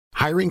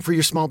Hiring for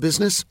your small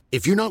business?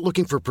 If you're not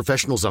looking for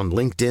professionals on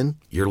LinkedIn,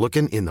 you're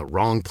looking in the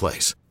wrong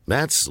place.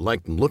 That's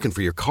like looking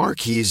for your car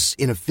keys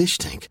in a fish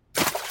tank.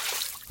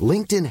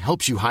 LinkedIn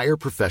helps you hire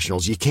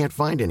professionals you can't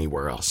find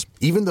anywhere else,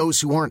 even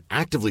those who aren't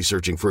actively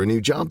searching for a new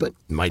job but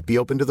might be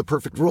open to the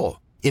perfect role.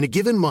 In a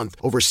given month,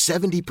 over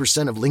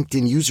 70% of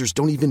LinkedIn users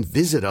don't even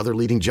visit other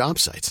leading job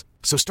sites.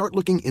 So start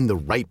looking in the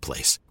right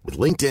place. With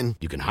LinkedIn,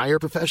 you can hire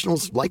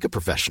professionals like a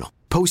professional.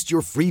 Post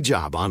your free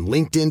job on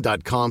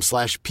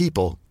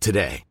linkedin.com/people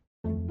today.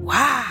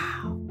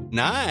 Wow.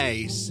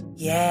 Nice.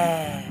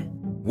 Yeah.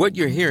 What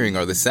you're hearing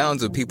are the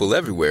sounds of people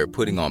everywhere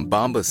putting on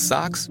Bombas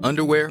socks,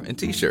 underwear, and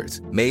T-shirts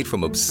made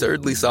from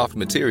absurdly soft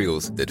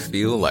materials that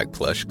feel like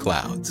plush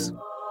clouds.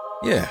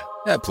 Yeah,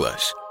 that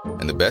plush.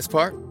 And the best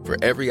part? For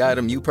every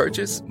item you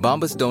purchase,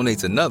 Bombas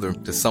donates another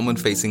to someone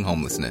facing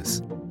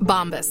homelessness.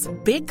 Bombas.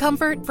 Big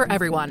comfort for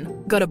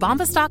everyone. Go to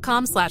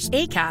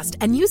bombas.com/ACAST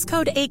and use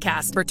code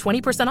ACAST for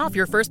 20% off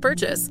your first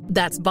purchase.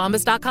 That's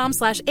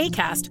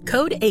bombas.com/ACAST.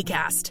 Code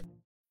ACAST.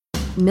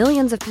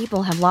 Millions of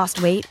people have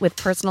lost weight with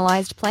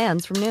personalized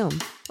plans from Noom.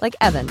 Like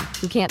Evan,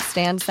 who can't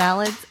stand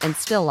salads and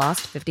still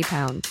lost 50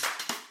 pounds.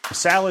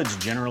 Salads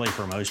generally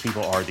for most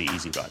people are the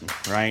easy button,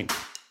 right?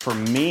 For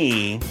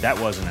me, that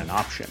wasn't an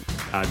option.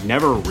 I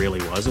never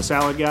really was a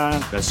salad guy.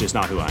 That's just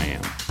not who I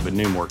am. But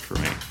Noom worked for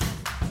me.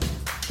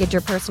 Get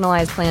your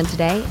personalized plan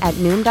today at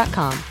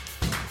Noom.com.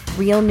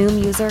 Real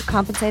Noom user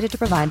compensated to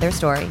provide their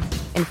story.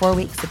 In 4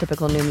 weeks, the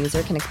typical Noom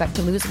user can expect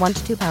to lose 1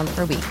 to 2 pounds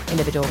per week.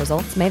 Individual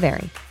results may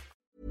vary.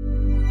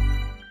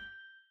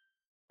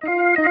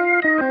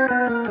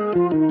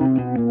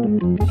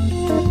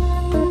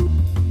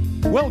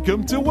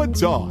 Welcome to Wood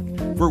Talk,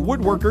 for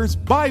woodworkers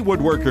by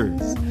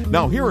woodworkers.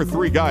 Now here are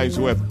 3 guys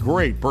who have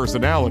great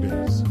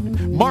personalities.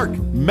 Mark,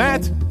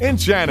 Matt,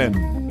 and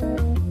Shannon.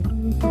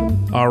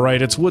 All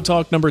right, it's Wood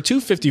Talk number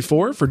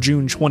 254 for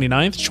June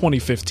 29th,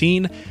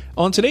 2015.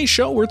 On today's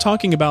show, we're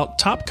talking about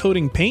top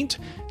coating paint,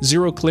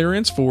 zero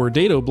clearance for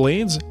dado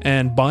blades,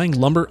 and buying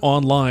lumber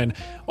online.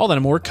 All that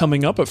and more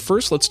coming up, but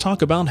first let's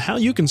talk about how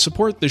you can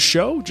support the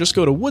show. Just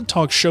go to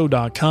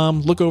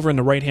woodtalkshow.com, look over in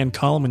the right-hand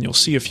column, and you'll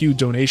see a few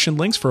donation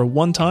links for a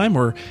one-time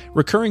or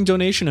recurring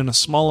donation in a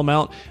small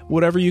amount.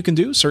 Whatever you can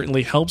do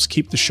certainly helps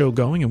keep the show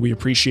going, and we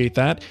appreciate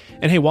that.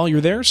 And hey, while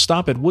you're there,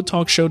 stop at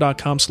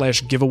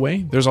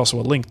woodtalkshow.com/giveaway. There's also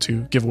a link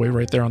to giveaway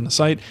right there on the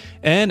site,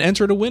 and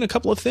enter to win a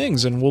couple of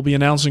things, and we'll be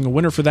announcing a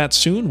winner for that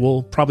soon.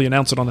 We'll probably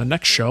announce it on the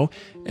next show,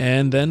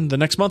 and then the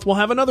next month we'll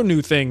have another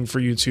new thing for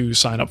you to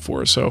sign up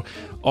for. So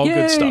all Yay!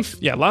 Good stuff.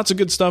 Yeah, lots of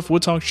good stuff.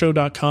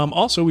 woodtalkshow.com.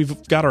 Also, we've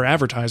got our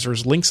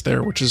advertisers links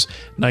there, which is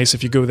nice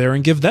if you go there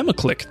and give them a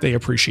click. They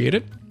appreciate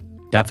it.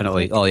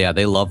 Definitely. Oh, yeah,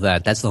 they love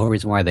that. That's the whole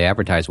reason why they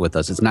advertise with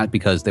us. It's not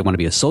because they want to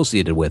be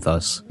associated with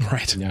us.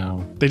 Right.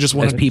 No. They just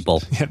want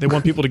people. Yeah, they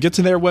want people to get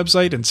to their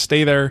website and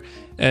stay there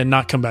and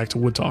not come back to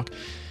Wood Talk.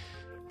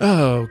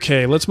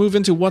 Okay, let's move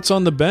into what's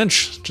on the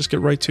bench. Just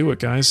get right to it,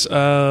 guys.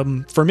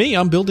 For me,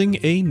 I'm building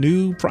a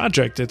new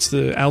project. It's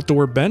the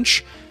outdoor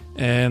bench.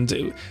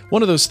 And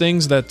one of those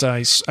things that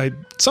I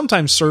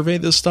sometimes survey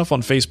this stuff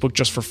on Facebook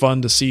just for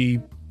fun to see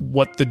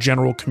what the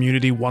general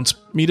community wants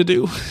me to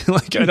do.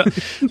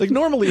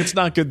 Normally it's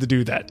not good to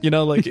do that.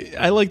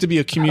 I like to be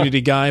a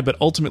community guy, but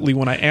ultimately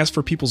when I ask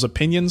for people's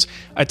opinions,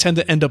 I tend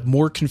to end up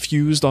more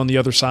confused on the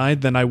other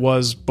side than I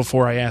was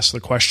before I asked the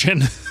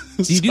question.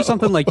 Do you do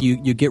something like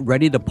you get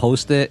ready to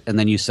post it, and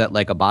then you set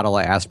like a bottle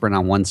of aspirin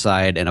on one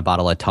side and a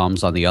bottle of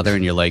Tums on the other,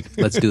 and you're like,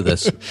 let's do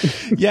this?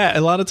 Yeah,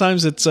 a lot of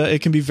times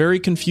it can be very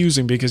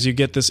confusing because you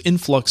get this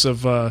influx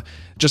of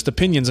just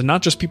opinions, and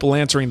not just people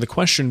answering the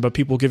question, but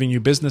people giving you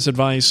business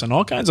advice and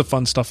all kinds of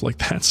fun stuff like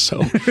that.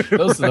 So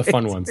those are the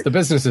fun ones. The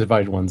business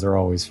advice ones are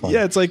always fun.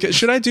 Yeah, it's like,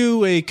 should I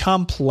do a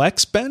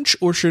complex bench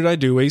or should I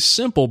do a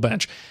simple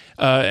bench?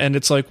 And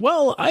it's like,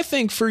 well, I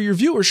think for your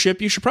viewership,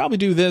 you should probably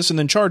do this and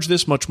then charge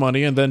this much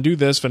money and then do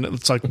this. And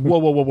it's like,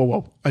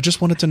 whoa. I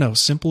just wanted to know,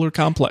 simple or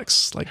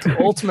complex? Like,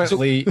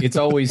 ultimately, it's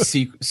always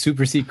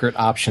super secret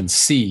option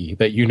C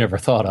that you never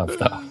thought of,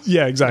 though.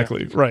 Yeah,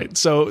 exactly. Yeah. Right.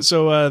 So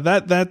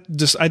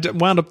I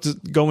wound up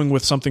going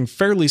with something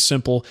fairly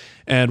simple.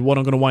 And what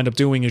I'm going to wind up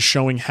doing is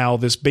showing how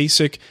this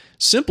basic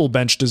simple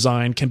bench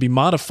design can be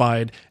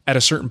modified at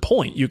a certain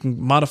point. You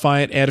can modify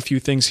it, add a few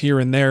things here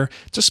and there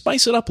to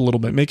spice it up a little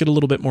bit, make it a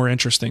little bit more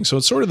interesting. So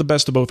it's sort of the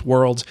best of both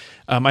worlds.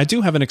 I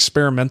do have an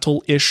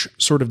experimental-ish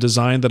sort of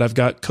design that I've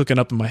got cooking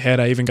up in my head.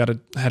 I even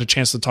had a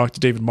chance to talk to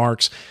David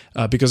Marks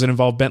because it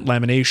involved bent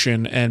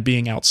lamination and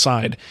being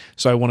outside.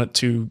 So I wanted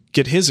to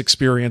get his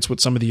experience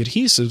with some of the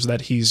adhesives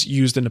that he's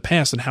used in the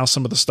past and how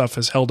some of the stuff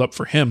has held up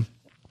for him.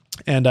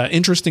 And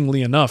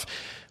interestingly enough,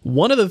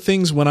 one of the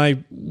things when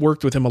I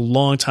worked with him a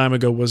long time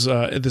ago was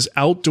this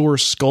outdoor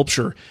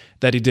sculpture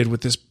that he did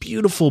with this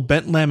beautiful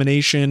bent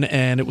lamination,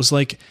 and it was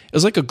like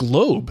a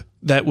globe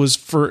that was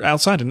for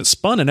outside, and it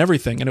spun and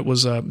everything, and it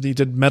was he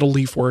did metal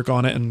leaf work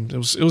on it, and it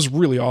was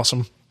really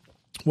awesome.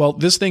 Well,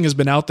 this thing has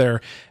been out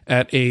there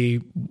at I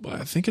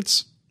think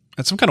it's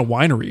at some kind of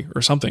winery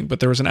or something,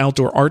 but there was an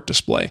outdoor art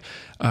display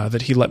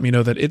that he let me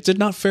know that it did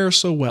not fare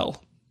so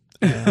well.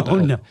 Oh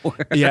no!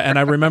 Yeah, and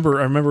I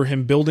remember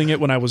him building it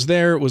when I was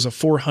there. It was a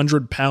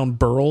 400-pound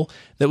burl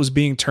that was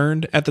being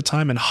turned at the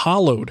time and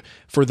hollowed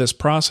for this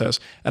process.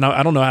 And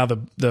I don't know how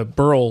the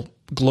burl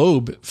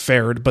globe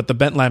fared, but the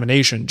bent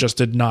lamination just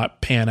did not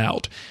pan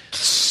out.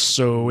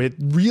 So it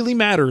really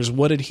matters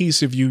what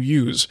adhesive you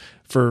use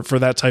for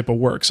that type of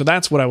work. So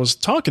that's what I was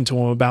talking to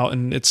him about,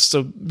 and it's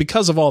so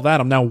because of all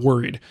that, I'm now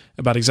worried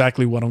about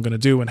exactly what I'm going to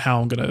do and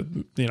how I'm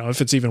going to,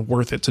 if it's even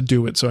worth it to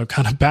do it. So I've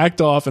kind of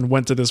backed off and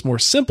went to this more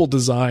simple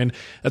design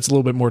that's a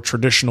little bit more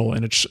traditional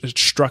in its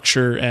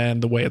structure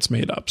and the way it's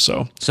made up.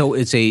 So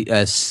it's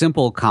a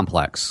simple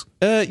complex.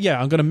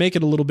 Yeah, I'm going to make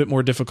it a little bit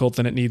more difficult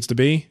than it needs to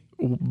be.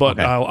 But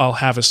okay. I'll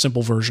have a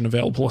simple version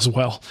available as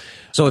well.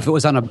 So if it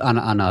was on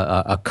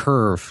a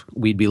curve,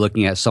 we'd be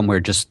looking at somewhere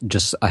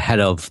just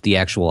ahead of the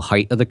actual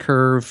height of the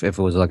curve. If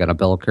it was like on a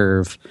bell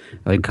curve,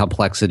 I mean,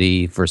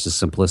 complexity versus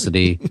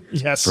simplicity,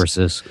 yes,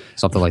 versus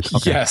something like that.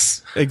 Okay.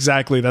 Yes,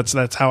 exactly.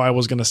 That's how I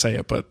was going to say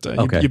it, but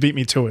you beat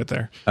me to it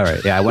there. All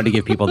right, yeah, I wanted to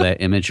give people that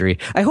imagery.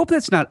 I hope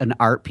that's not an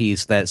art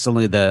piece that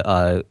suddenly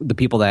the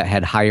people that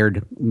had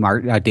hired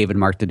David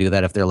Mark to do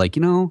that, if they're like,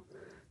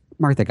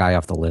 mark that guy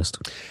off the list.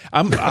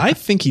 I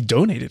think he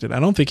donated it. I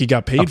don't think he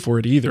got paid for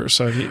it either.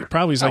 So he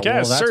probably was like,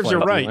 serves you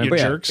right, you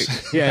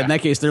jerks. Yeah, in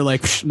that case, they're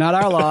like, not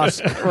our loss.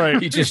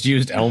 Right. He just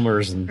used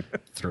Elmer's and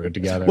threw it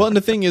together. Well, and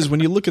the thing is, when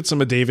you look at some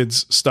of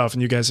David's stuff,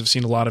 and you guys have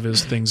seen a lot of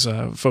his things,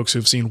 folks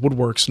who've seen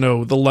Woodworks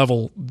know the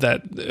level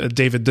that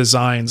David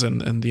designs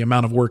and the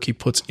amount of work he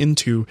puts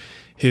into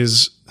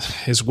his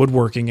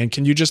woodworking. And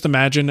can you just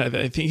imagine?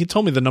 I think he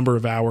told me the number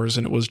of hours,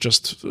 and it was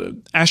just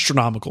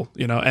astronomical,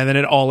 and then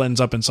it all ends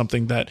up in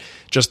something that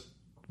just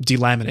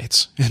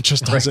delaminates. It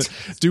just doesn't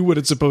do what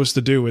it's supposed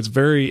to do.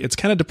 It's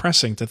kind of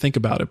depressing to think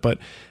about it, but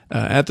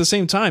at the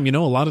same time, a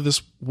lot of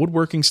this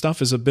woodworking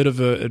stuff is a bit of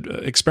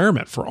an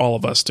experiment for all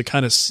of us to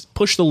kind of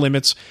push the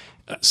limits.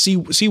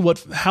 See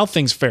how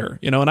things fare,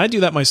 and I do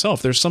that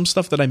myself. There's some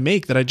stuff that I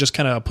make that I just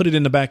kind of put it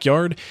in the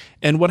backyard,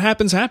 and what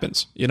happens,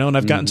 and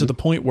I've gotten to the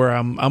point where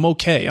I'm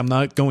okay. I'm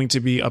not going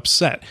to be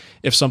upset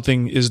if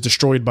something is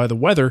destroyed by the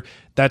weather.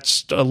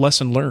 That's a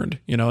lesson learned.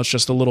 It's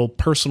just a little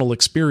personal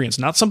experience,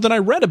 not something I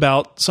read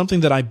about,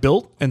 something that I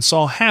built and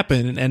saw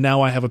happen, and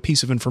now I have a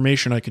piece of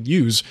information I could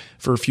use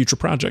for future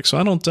projects. So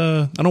I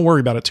don't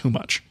worry about it too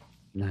much.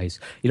 Nice.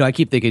 I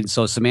keep thinking,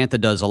 so Samantha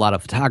does a lot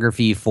of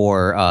photography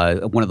for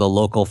one of the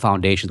local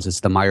foundations.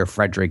 It's the Meyer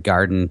Frederick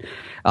Garden.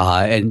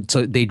 And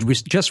so they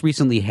just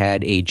recently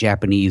had a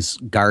Japanese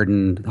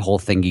garden whole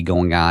thingy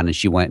going on. And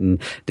she went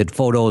and did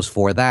photos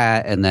for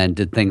that and then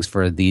did things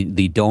for the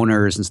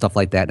donors and stuff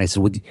like that. And I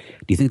said, do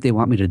you think they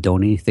want me to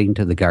donate anything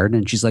to the garden?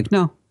 And she's like,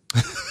 no.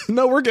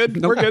 No, we're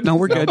good. We're good. No,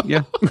 we're good.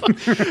 Yeah.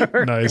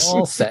 Nice.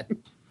 All set.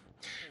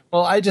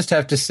 Well, I just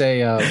have to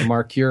say,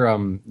 Mark, your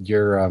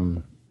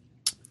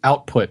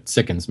output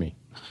sickens me.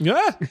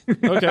 Yeah.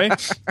 Okay.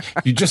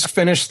 You just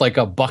finished like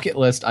a bucket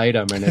list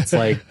item, and it's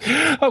like,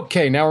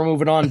 okay, now we're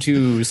moving on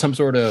to some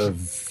sort of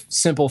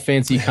simple,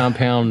 fancy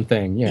compound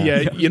thing. Yeah.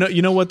 Yeah.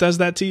 You know what does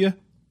that to you?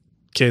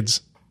 Kids.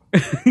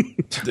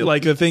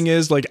 Like the thing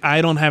is, like,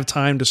 I don't have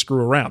time to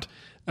screw around.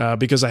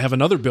 Because I have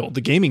another build.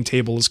 The gaming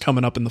table is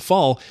coming up in the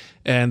fall,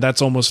 and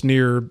that's almost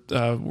near.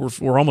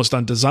 We're almost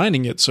done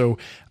designing it. So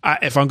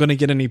if I'm going to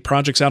get any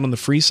projects out on the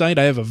free site,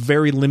 I have a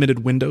very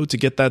limited window to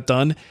get that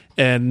done,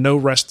 and no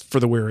rest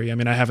for the weary. I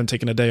mean, I haven't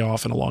taken a day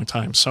off in a long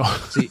time. So,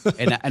 see,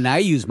 and I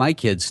use my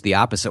kids the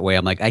opposite way.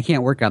 I'm like, I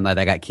can't work on that.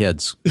 I got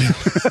kids.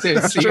 See,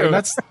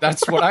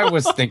 that's what I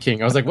was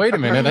thinking. I was like, wait a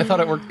minute. I thought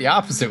it worked the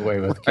opposite way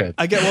with kids.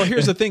 Well,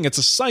 here's the thing. It's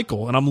a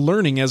cycle, and I'm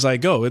learning as I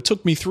go. It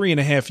took me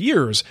 3.5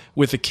 years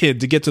with a kid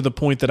to get to the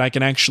point that I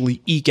can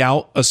actually eke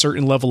out a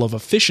certain level of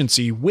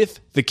efficiency with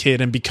the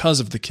kid and because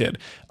of the kid.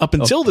 Up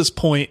until this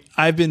point,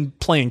 I've been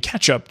playing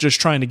catch up,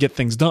 just trying to get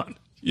things done.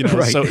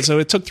 Right. So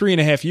it took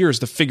 3.5 years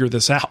to figure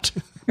this out.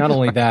 Not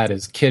only that,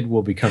 is kid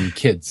will become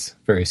kids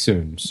very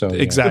soon. So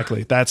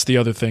exactly, that's the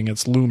other thing.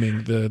 It's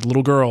looming. The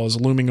little girl is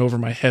looming over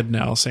my head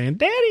now, saying,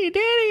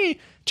 "Daddy,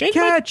 change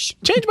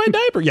my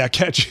diaper." Yeah,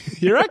 catch.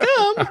 Here I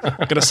come.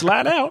 I'm gonna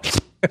slide out.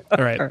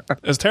 All right,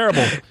 it's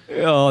terrible.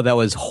 Oh, that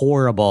was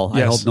horrible.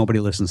 Yes. I hope nobody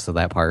listens to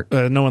that part.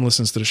 No one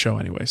listens to the show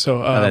anyway. So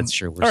that's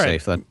true. We're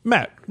safe then.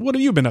 Matt, what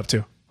have you been up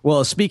to?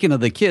 Well, speaking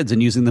of the kids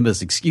and using them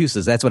as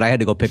excuses, that's what I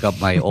had to go pick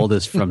up my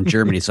oldest from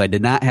Germany. So I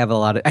didn't have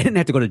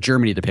to go to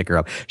Germany to pick her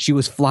up. She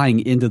was flying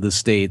into the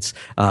States,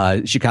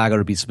 Chicago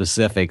to be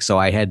specific. So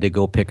I had to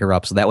go pick her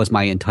up. So that was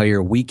my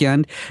entire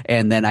weekend.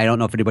 And then I don't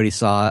know if anybody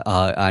saw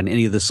on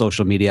any of the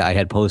social media, I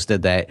had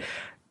posted that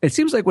it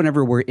seems like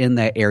whenever we're in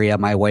that area,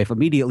 my wife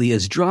immediately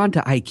is drawn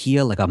to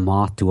IKEA like a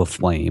moth to a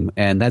flame.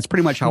 And that's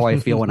pretty much how I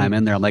feel when I'm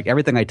in there. I'm like,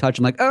 everything I touch,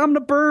 I'm like, oh, I'm going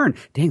to burn.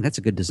 Dang, that's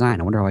a good design.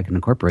 I wonder how I can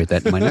incorporate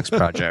that in my next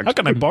project. How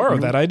can I borrow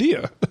that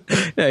idea?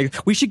 Yeah,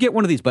 we should get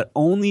one of these, but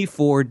only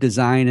for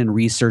design and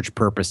research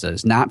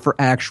purposes, not for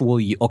actual.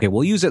 Okay,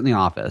 we'll use it in the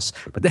office,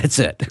 but that's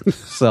it.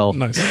 So,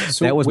 nice.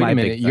 So that was my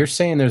big thing. You're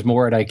saying there's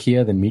more at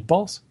IKEA than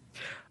meatballs?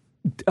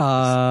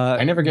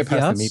 I never get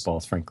past the yes.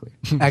 meatballs, frankly.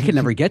 I can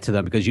never get to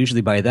them because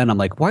usually by then I'm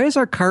like, why is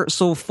our cart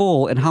so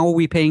full and how are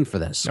we paying for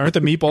this? Aren't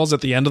the meatballs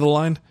at the end of the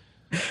line?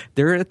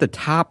 They're at the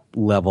top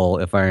level,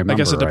 if I remember. I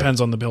guess it right.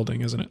 depends on the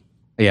building, isn't it?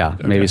 Yeah,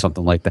 maybe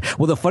something like that.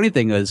 Well, the funny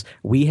thing is,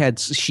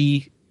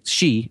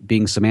 she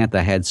being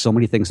Samantha had so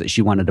many things that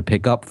she wanted to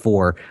pick up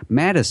for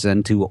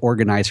Madison to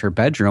organize her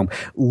bedroom.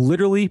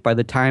 Literally, by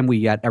the time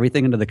we got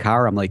everything into the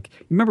car, I'm like,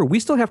 remember, we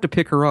still have to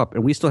pick her up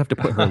and we still have to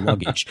put her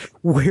luggage.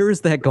 Where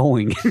is that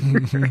going?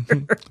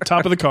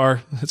 Top of the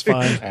car. It's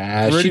fine.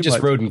 She just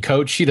rode in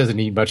coach. She doesn't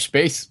need much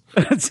space.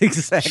 That's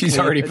exactly. She's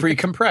already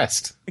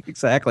pre-compressed.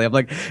 Exactly. I'm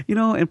like,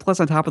 and plus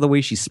on top of the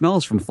way she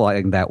smells from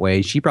flying that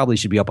way, she probably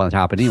should be up on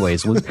top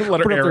anyways. We'll Let her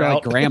put air there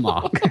out. like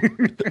grandma.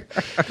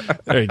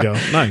 There you go.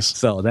 Nice.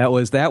 So that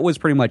was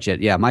pretty much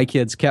it. Yeah, my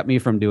kids kept me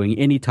from doing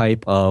any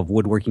type of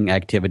woodworking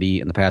activity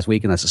in the past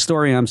week, and that's a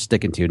story I'm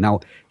sticking to.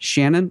 Now,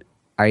 Shannon,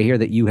 I hear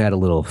that you had a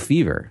little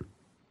fever.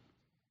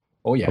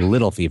 Oh, yeah. A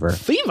little fever.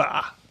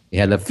 Fever.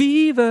 You had a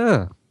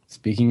fever.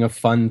 Speaking of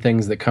fun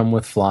things that come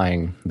with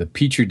flying, the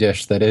Petri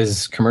dish that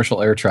is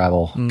commercial air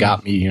travel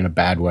got me in a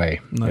bad way.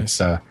 Nice.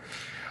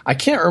 I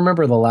can't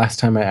remember the last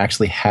time I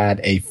actually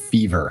had a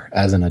fever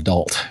as an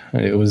adult.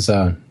 It was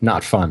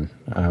not fun.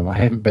 I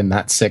haven't been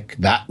that sick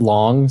that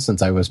long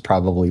since I was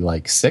probably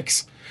like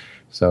 6.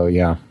 So,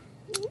 yeah.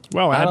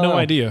 Wow, I had no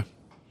idea.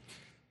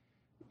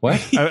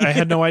 What? I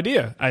had no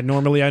idea. I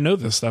know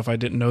this stuff. I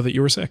didn't know that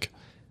you were sick.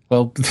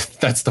 Well,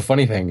 that's the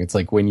funny thing. It's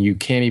like when you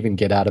can't even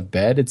get out of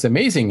bed, it's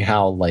amazing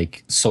how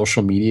like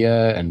social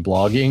media and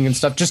blogging and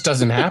stuff just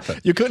doesn't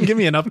happen. You couldn't give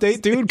me an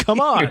update, dude?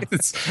 Come on.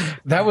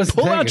 That was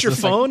Pull out your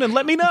phone and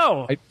let me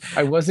know.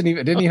 I didn't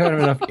even have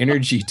enough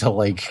energy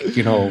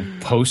to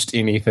post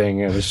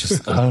anything. It was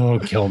just,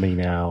 kill me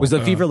now. Was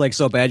the fever like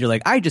so bad? You're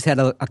like, I just had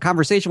a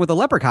conversation with a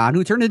leprechaun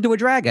who turned into a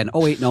dragon.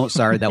 Oh wait, no,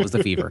 sorry, that was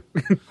the fever.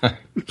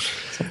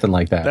 Something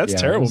like that. That's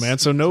terrible, man.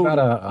 So no,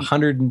 about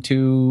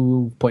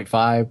 102.5,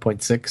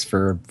 0.6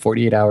 for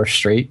 48 hours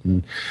straight,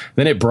 and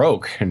then it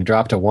broke and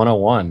dropped to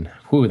 101.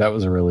 Whew, that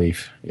was a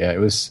relief. Yeah, it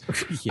was.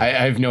 I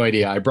have no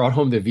idea. I brought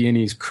home the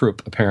Viennese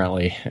croup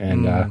apparently,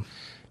 and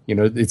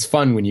it's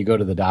fun when you go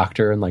to the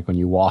doctor and like when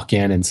you walk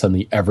in and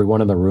suddenly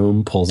everyone in the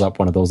room pulls up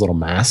one of those little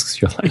masks.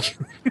 You're like,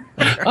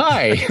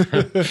 "Hi,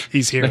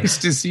 he's here. Nice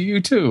to see you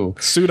too."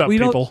 Suit up,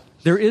 people.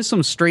 There is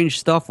some strange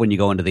stuff when you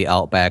go into the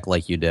outback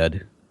like you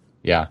did.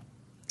 Yeah,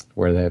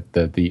 where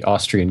the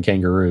Austrian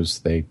kangaroos,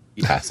 they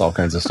pass all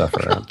kinds of stuff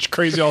around.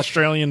 Crazy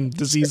Australian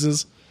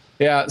diseases.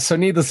 Yeah, so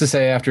needless to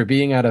say, after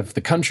being out of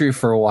the country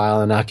for a while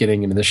and not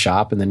getting into the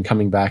shop and then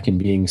coming back and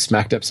being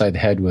smacked upside the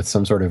head with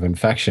some sort of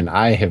infection,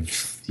 I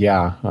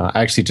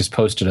actually just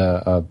posted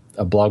a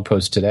blog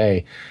post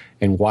today,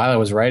 and while I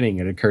was writing,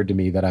 it occurred to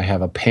me that I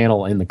have a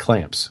panel in the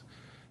clamps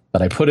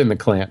that I put in the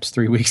clamps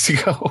 3 weeks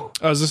ago.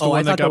 Oh, is this the one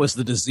I thought that was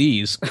the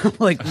disease. I'm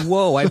like,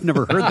 whoa, I've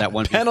never heard that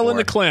one panel before. in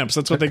the clamps.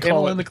 That's what they call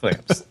panel it. in the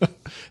clamps.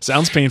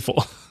 Sounds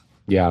painful.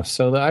 Yeah,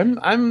 so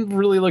I'm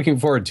really looking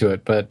forward to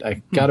it, but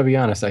I got to be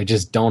honest, I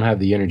just don't have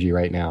the energy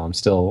right now. I'm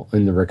still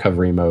in the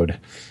recovery mode.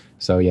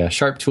 So yeah,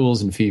 sharp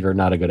tools and fever,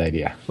 not a good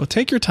idea. Well,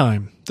 take your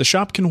time. The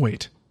shop can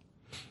wait.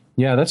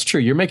 Yeah, that's true.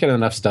 You're making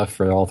enough stuff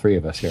for all three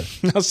of us here.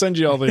 I'll send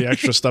you all the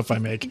extra stuff I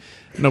make.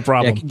 No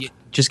problem. Yeah,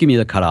 just give me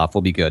the cutoff.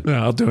 We'll be good.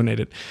 Yeah, I'll donate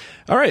it.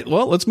 All right,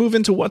 well, let's move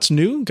into what's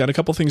new. Got a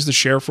couple things to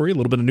share for you. A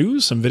little bit of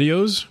news, some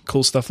videos,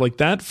 cool stuff like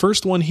that.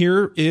 First one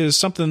here is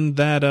something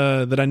that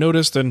I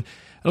noticed, and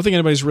I don't think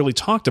anybody's really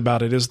talked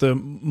about it, is the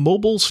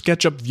mobile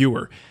SketchUp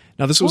viewer.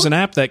 Now, this was an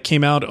app that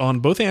came out on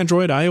both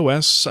Android,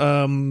 iOS,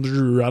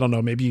 I don't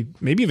know, maybe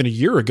even a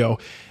year ago.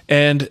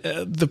 And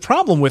the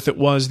problem with it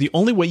was the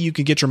only way you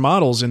could get your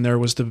models in there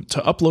was to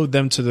upload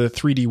them to the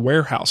 3D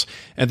warehouse,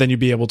 and then you'd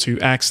be able to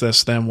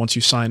access them once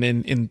you sign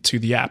into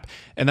the app.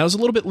 And that was a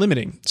little bit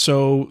limiting.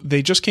 So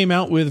they just came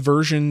out with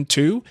version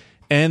 2.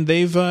 And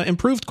they've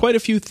improved quite a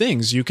few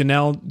things. You can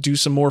now do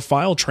some more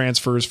file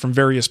transfers from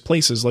various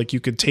places. Like you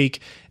could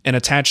take an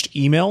attached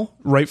email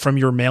right from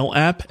your mail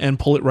app and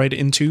pull it right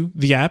into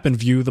the app and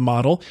view the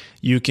model.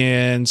 You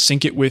can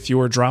sync it with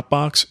your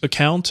Dropbox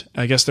account.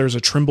 I guess there's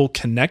a Trimble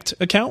Connect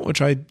account, which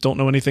I don't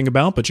know anything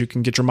about, but you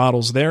can get your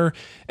models there.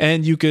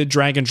 And you could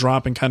drag and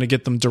drop and kind of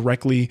get them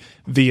directly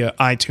via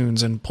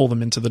iTunes and pull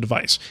them into the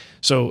device.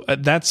 So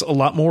that's a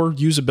lot more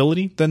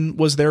usability than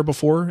was there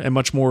before and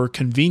much more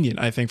convenient,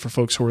 I think, for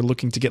folks who are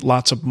looking to get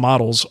lots of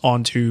models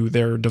onto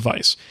their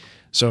device.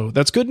 So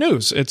that's good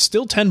news. It's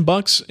still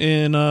 $10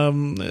 in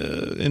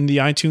the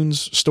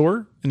iTunes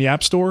store, in the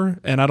App Store,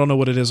 and I don't know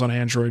what it is on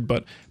Android,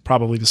 but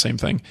probably the same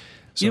thing.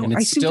 So, and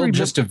it's still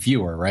just a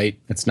viewer, right?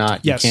 It's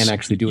not. Yes, you can't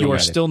actually do it. You are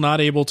still not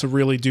able to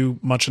really do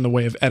much in the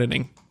way of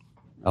editing.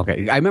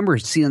 Okay, I remember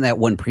seeing that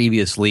one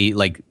previously,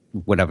 like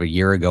whatever, a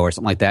year ago or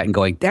something like that, and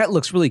going, that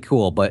looks really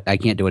cool, but I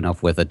can't do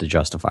enough with it to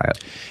justify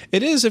it.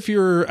 It is if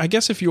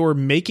you're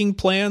making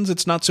plans,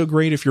 it's not so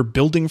great. If you're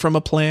building from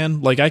a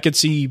plan, like I could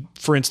see,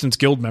 for instance,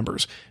 guild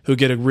members who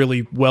get a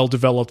really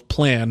well-developed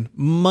plan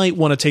might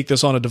want to take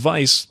this on a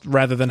device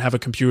rather than have a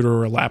computer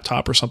or a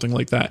laptop or something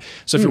like that.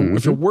 So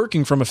if you're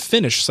working from a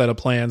finished set of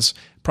plans,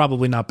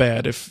 probably not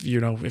bad. If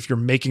you're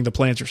making the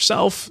plans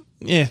yourself,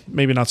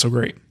 maybe not so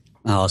great.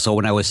 Oh, so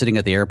when I was sitting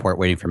at the airport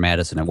waiting for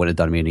Madison, it wouldn't have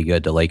done me any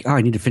good to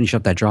I need to finish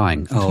up that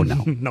drawing. Oh, no.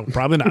 No,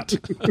 probably not.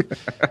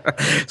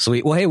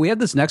 Sweet. Well, hey, we have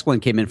this next one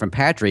came in from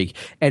Patrick,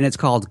 and it's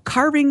called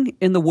Carving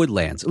in the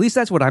Woodlands. At least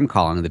that's what I'm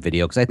calling the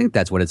video, because I think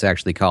that's what it's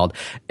actually called.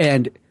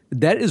 And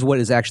that is what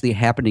is actually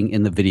happening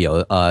in the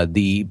video.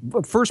 The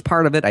first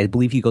part of it, I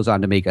believe he goes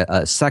on to make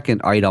a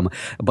second item,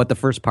 but the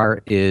first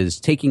part is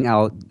taking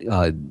out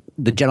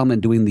the gentleman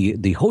doing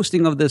the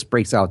hosting of this,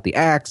 breaks out the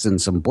axe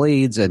and some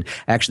blades and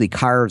actually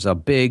carves a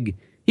big,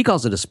 he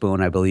calls it a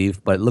spoon, I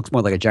believe, but it looks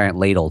more like a giant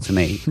ladle to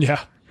me.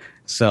 Yeah.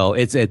 So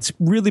it's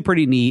really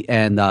pretty neat,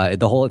 and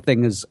the whole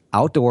thing is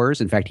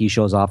outdoors. In fact, he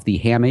shows off the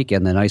hammock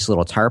and the nice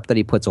little tarp that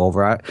he puts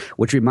over it,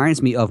 which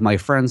reminds me of my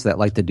friends that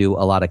like to do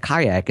a lot of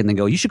kayak, and then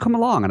go, you should come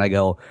along. And I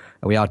go,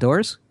 are we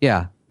outdoors?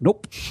 Yeah.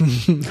 Nope.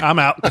 I'm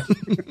out.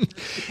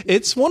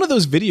 It's one of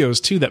those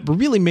videos, too, that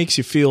really makes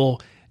you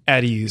feel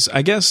at ease.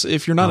 I guess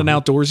if you're not an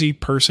outdoorsy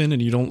person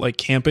and you don't like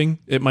camping,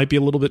 it might be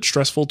a little bit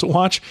stressful to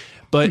watch,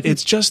 but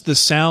it's just the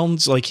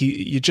sounds, like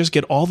you just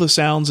get all the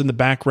sounds in the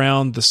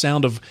background, the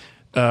sound of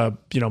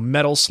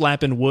metal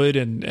slapping wood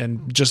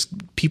and just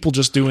people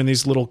just doing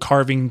these little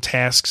carving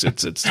tasks.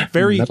 It's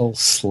very metal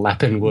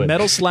slapping wood.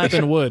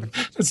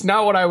 That's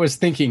not what I was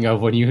thinking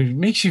of when it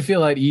makes you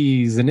feel at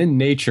ease and in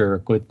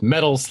nature with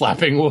metal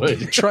slapping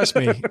wood. Trust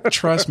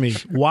me.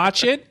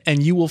 Watch it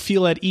and you will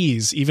feel at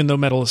ease, even though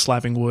metal is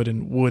slapping wood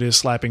and wood is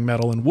slapping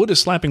metal and wood is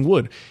slapping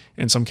wood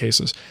in some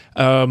cases.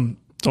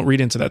 Don't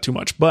read into that too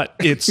much, but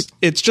it's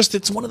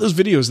one of those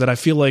videos that I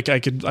feel like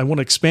I want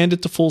to expand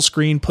it to full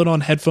screen, put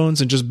on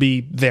headphones, and just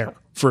be there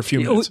for a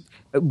few minutes.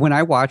 When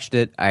I watched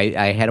it,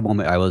 I had a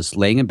moment. I was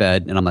laying in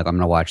bed, and I'm like, I'm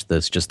going to watch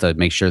this just to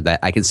make sure that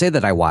I can say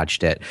that I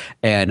watched it.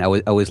 And I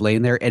was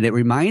laying there, and it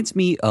reminds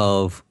me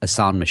of a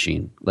sound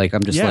machine. Like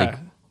I'm just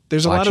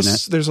there's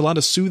a lot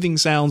of soothing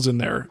sounds in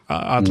there,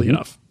 oddly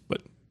enough.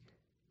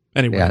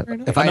 Anyway,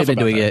 if I had been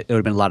doing it would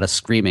have been a lot of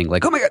screaming,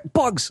 like, oh my God,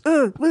 bugs.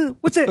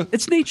 What's it?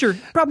 It's nature.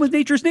 Problem with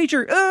nature is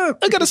nature.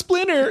 I got a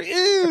splinter.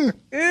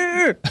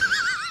 I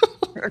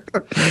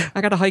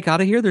got to hike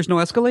out of here. There's no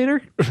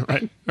escalator. All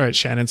right,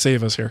 Shannon,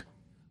 save us here.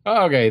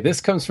 Okay,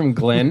 this comes from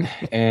Glenn,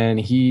 and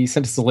he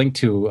sent us a link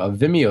to a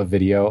Vimeo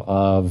video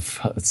of,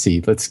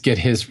 let's get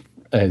his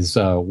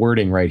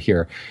wording right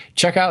here.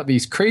 Check out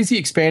these crazy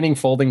expanding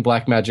folding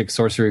black magic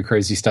sorcery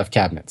crazy stuff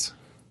cabinets.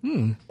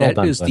 That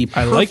is the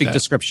perfect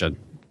description.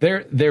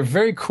 They're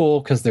very cool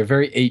because they're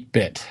very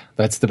 8-bit.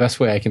 That's the best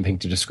way I can think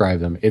to describe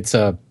them.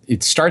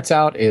 It starts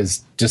out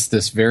as just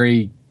this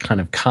very kind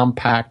of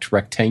compact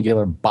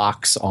rectangular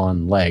box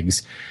on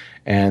legs,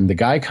 and the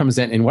guy comes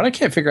in, and what I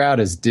can't figure out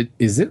is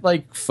it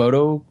like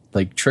photo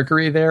like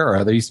trickery there, or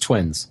are these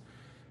twins?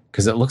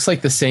 Because it looks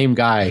like the same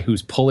guy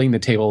who's pulling the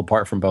table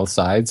apart from both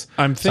sides.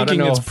 I'm thinking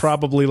it's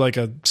probably like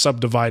a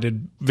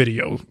subdivided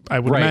video. I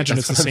would imagine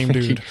it's the same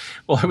dude.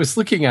 Well, I was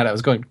looking at it. I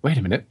was going, wait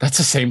a minute. That's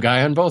the same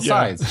guy on both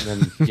sides.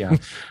 And then,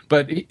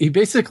 But he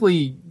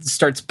basically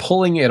starts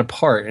pulling it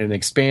apart and it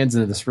expands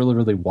into this really,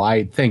 really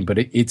wide thing. But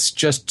it's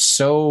just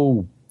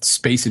so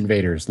Space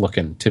Invaders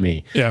looking to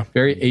me. Yeah.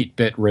 Very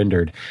 8-bit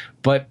rendered.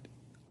 But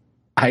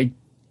I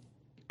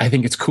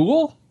think it's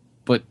cool.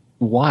 But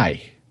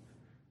why?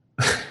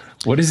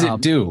 What does it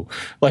do?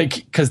 Like,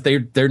 because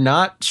they're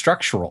not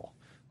structural.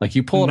 Like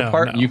you pull it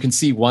apart, and you can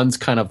see one's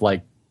kind of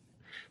like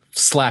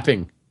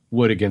slapping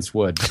wood against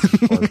wood,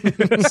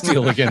 or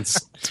steel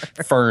against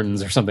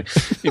ferns, or something.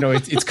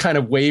 It's kind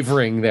of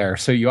wavering there.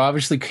 So you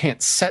obviously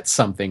can't set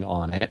something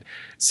on it.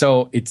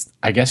 So it's,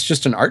 I guess,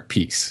 just an art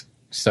piece.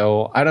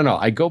 So I don't know.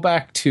 I go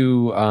back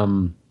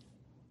to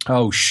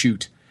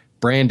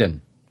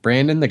Brandon,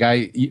 the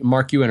guy,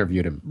 Mark, you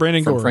interviewed him.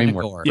 Brandon from Gore.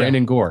 Framework.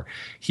 Brandon Gore.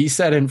 He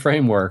said in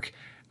Framework,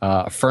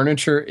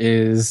 furniture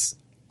is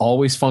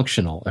always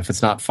functional. If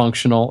it's not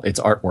functional, it's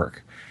artwork.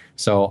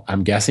 So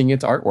I'm guessing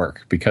it's artwork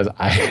because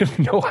I have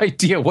no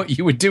idea what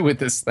you would do with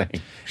this thing.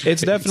 It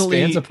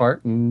stands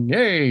apart and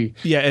yay.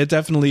 Yeah, it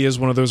definitely is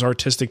one of those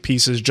artistic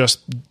pieces.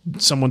 Just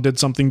someone did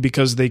something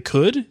because they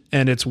could,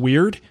 and it's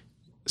weird.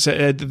 So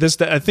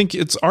I think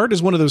art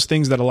is one of those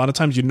things that a lot of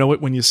times you know it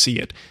when you see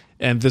it.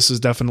 And this is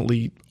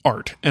definitely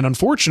art. And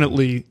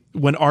unfortunately,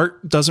 when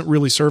art doesn't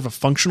really serve a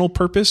functional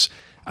purpose,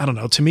 I don't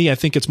know. To me, I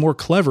think it's more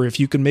clever if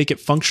you can make it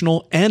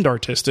functional and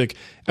artistic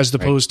as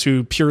opposed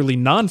to purely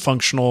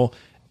non-functional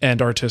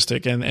and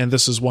artistic. And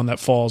this is one that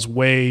falls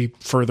way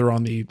further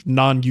on the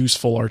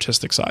non-useful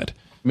artistic side.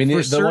 I mean,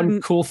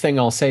 one cool thing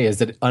I'll say is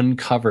that it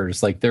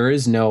uncovers, like, there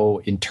is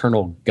no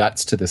internal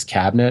guts to this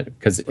cabinet,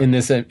 because in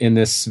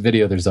this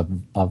video there's a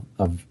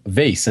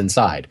vase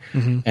inside,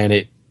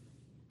 and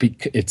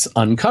it's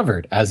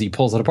uncovered as he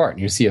pulls it apart,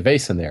 and you see a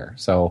vase in there.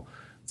 So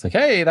It's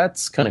like, hey,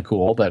 that's kind of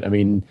cool. But I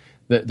mean,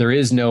 there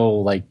is no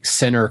like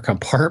center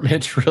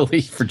compartment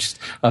really for just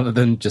other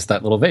than just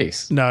that little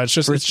vase. No, it's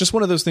just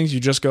one of those things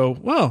you just go,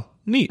 wow,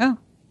 neat. Oh.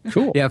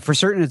 Cool. Yeah, for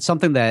certain, it's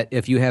something that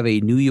if you have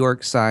a New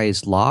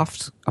York-sized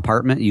loft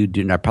apartment, you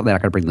do not probably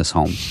not going to bring this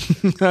home.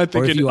 I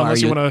think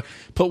unless you want to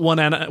put one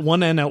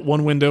end out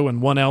one window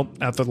and one out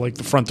at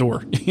the front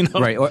door, you know,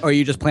 right? Or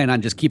you just plan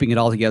on just keeping it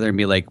all together and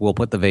be like, we'll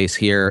put the vase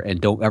here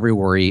and don't ever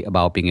worry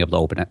about being able to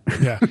open it.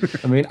 Yeah,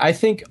 I mean, I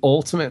think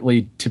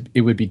ultimately it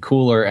would be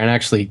cooler. And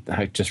actually,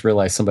 I just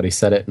realized somebody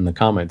said it in the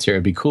comments here.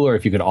 It'd be cooler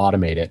if you could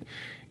automate it.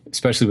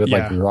 Especially with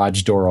like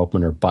garage door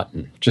opener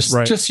button, just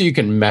so you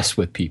can mess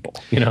with people.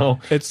 You know,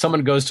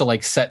 someone goes to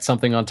like set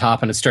something on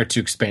top and it starts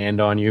to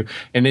expand on you,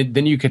 and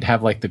then you could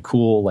have like the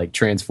cool like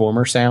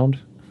transformer sound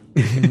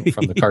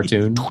from the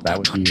cartoon. That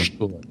would be even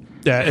cooler.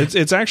 Yeah,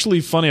 it's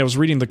actually funny. I was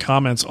reading the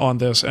comments on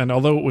this, and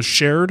although it was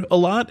shared a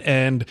lot,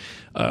 and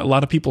a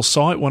lot of people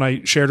saw it when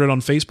I shared it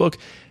on Facebook,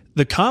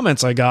 the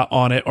comments I got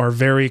on it are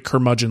very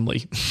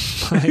curmudgeonly.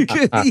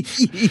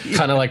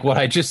 Kind of like what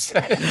I just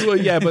said. Well,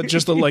 yeah, but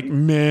just like,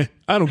 meh,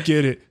 I don't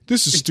get it.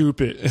 This is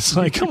stupid. It's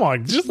like, come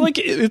on, just like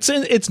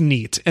it's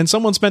neat. And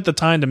someone spent the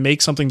time to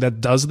make something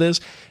that does this.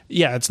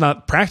 Yeah, it's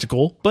not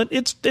practical, but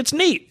it's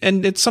neat.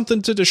 And it's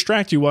something to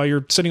distract you while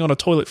you're sitting on a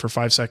toilet for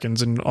 5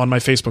 seconds and on my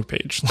Facebook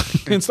page.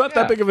 It's not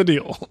that big of a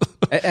deal.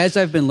 As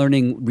I've been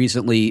learning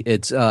recently,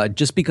 it's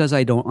just because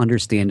I don't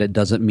understand it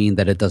doesn't mean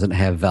that it doesn't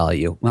have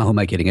value. Well, who am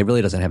I kidding? It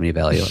really doesn't have any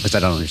value because I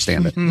don't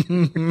understand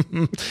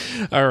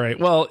it. All right.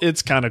 Well,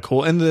 it's kind of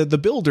cool. And the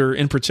builder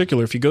in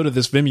particular, if you go to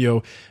this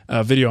Vimeo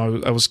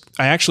video,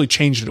 I actually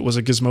changed it. It was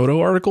a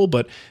Gizmodo article,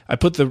 but I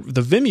put the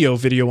Vimeo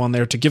video on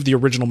there to give the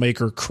original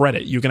maker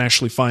credit. You can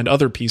actually find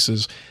other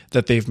pieces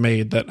that they've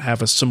made that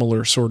have a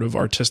similar sort of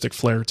artistic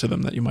flair to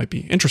them that you might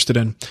be interested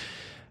in.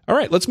 All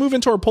right, let's move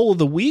into our poll of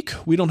the week.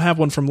 We don't have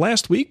one from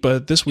last week,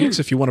 but this week's,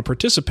 if you want to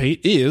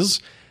participate,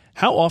 is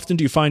how often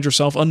do you find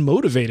yourself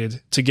unmotivated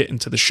to get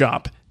into the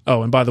shop?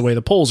 Oh, and by the way,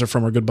 the polls are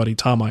from our good buddy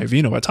Tom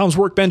Iovino at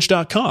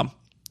tomsworkbench.com.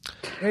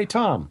 Hey,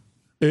 Tom.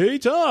 Hey,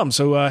 Tom.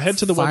 So head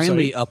to the website.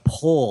 Finally, a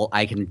poll.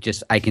 I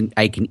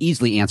can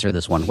easily answer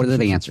this one. What are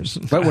the answers?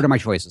 What are my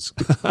choices?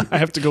 I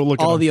have to go look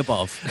at all them. the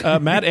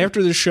above. Matt,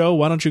 after the show,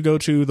 why don't you go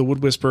to the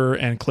Wood Whisperer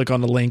and click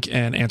on the link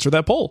and answer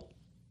that poll?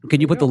 Can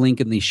you put the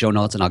link in the show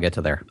notes and I'll get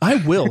to there? I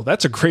will.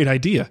 That's a great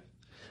idea.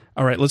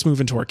 All right, let's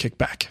move into our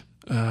kickback.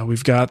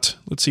 We've got,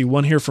 let's see,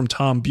 one here from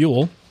Tom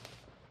Buell.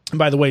 And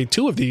by the way,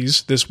 2 of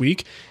these this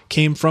week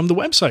came from the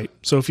website.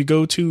 So if you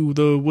go to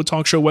the Wood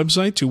Talk Show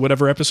website, to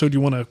whatever episode you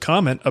want to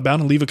comment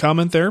about and leave a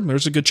comment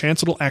there's a good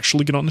chance it'll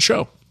actually get on the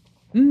show.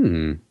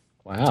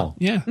 Wow.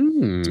 Yeah.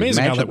 It's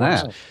amazing how that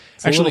works. Wow.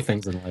 Actually,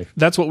 things in life.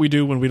 That's what we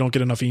do when we don't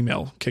get enough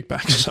email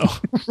kickback. So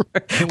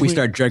we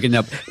start drugging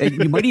up.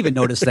 You might even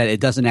notice that it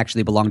doesn't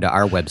actually belong to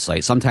our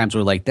website. Sometimes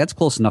we're like, that's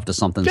close enough to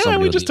something. Yeah,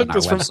 somebody we just took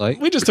this from website.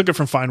 We just took it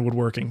from Fine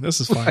Woodworking. This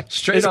is fine.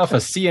 Straight off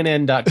of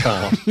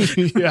CNN.com.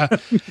 Yeah.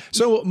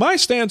 So my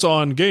stance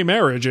on gay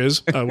marriage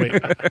is. Wait,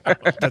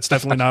 that's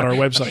definitely not our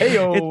website.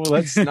 Heyo,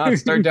 let's not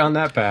start down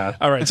that path.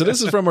 All right. So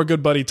this is from our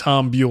good buddy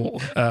Tom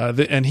Buell,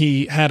 and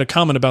he had a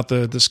comment about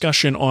the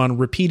discussion on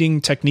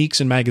repeating techniques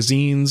in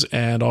magazines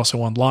and also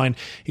online.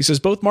 He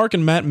says, both Mark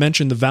and Matt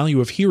mentioned the value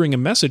of hearing a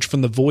message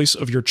from the voice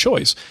of your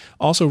choice.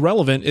 Also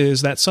relevant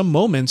is that some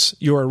moments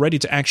you are ready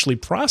to actually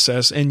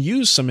process and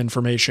use some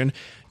information.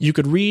 You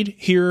could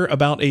hear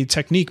about a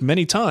technique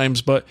many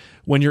times, but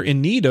when you're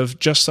in need of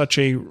just such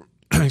a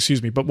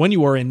but when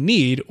you are in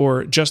need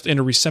or just in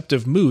a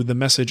receptive mood, the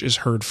message is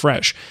heard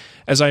fresh.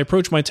 As I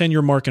approach my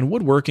 10-year mark in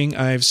woodworking,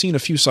 I've seen a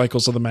few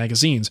cycles of the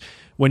magazines.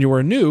 When you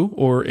are new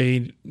or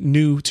a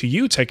new to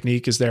you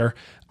technique is there,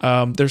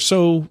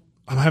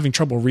 I'm having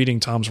trouble reading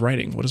Tom's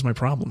writing. What is my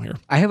problem here?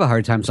 I have a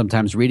hard time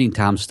sometimes reading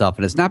Tom's stuff,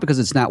 and it's not because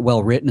it's not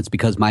well written. It's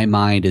because my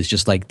mind is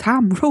just like,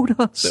 Tom wrote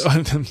us.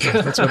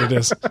 That's what it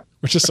is.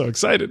 We're just so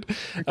excited.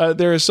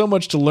 There is so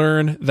much to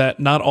learn that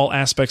not all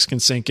aspects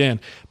can sink in,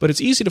 but it's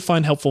easy to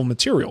find helpful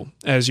material.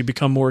 As you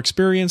become more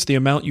experienced, the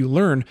amount you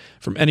learn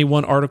from any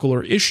one article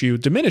or issue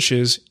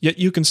diminishes, yet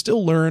you can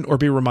still learn or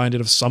be reminded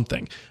of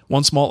something.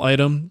 One small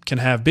item can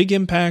have big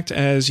impact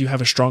as you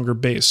have a stronger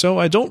base. So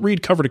I don't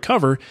read cover to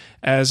cover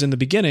as in the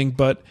beginning,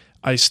 but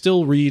I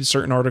still read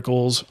certain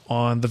articles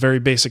on the very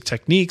basic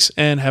techniques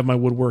and have my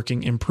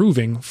woodworking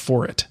improving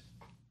for it.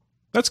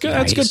 That's good. Nice.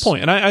 That's a good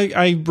point. And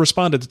I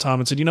responded to Tom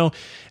and said,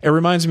 it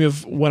reminds me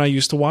of when I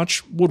used to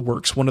watch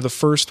Woodworks, one of the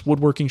first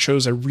woodworking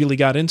shows I really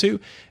got into.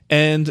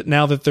 And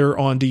now that they're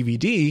on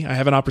DVD, I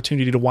have an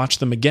opportunity to watch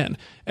them again.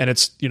 And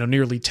it's,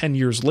 nearly 10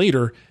 years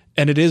later.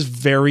 And it is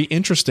very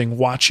interesting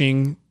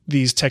watching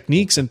these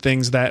techniques and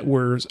things that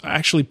were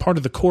actually part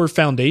of the core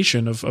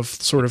foundation of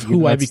sort of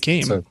who I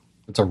became.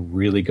 That's a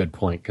really good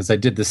point, because I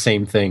did the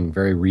same thing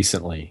very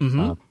recently.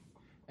 Mm-hmm.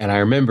 And I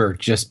remember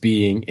just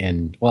being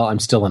I'm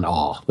still in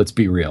awe. Let's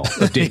be real.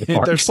 Of David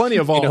Parks. There's plenty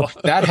of awe.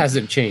 That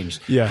hasn't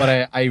changed. Yeah.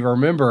 But I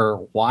remember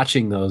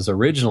watching those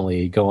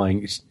originally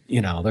going,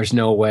 there's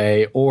no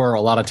way. Or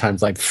a lot of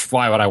times like,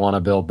 why would I want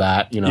to build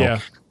that?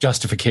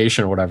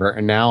 Justification or whatever.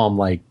 And now I'm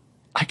like,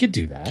 I could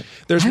do that.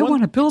 I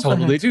want to build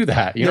totally do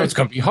that. You know, it's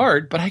going to be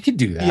hard, but I could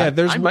do that.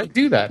 Yeah, I might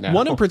do that now.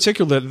 One in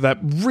particular that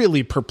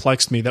really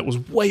perplexed me, that was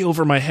way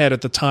over my head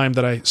at the time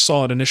that I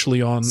saw it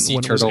initially on Sea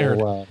when it was aired.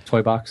 Turtle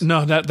toy box?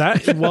 No,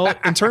 that well,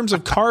 in terms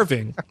of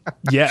carving,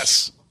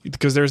 yes.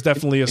 Because there's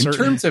definitely a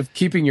certain... In terms of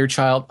keeping your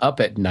child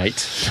up at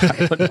night.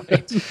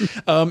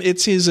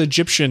 It's his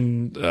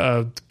Egyptian,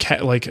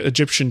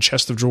 Egyptian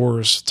chest of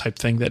drawers type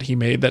thing that he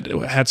made that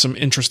had some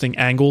interesting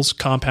angles,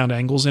 compound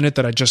angles in it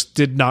that I just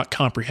did not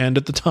comprehend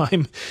at the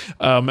time.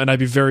 And I'd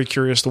be very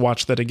curious to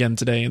watch that again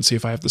today and see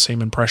if I have the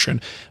same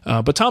impression.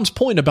 But Tom's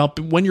point about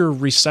when you're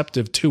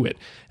receptive to it,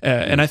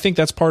 and I think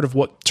that's part of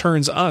what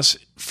turns us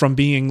from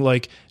being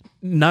like,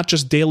 not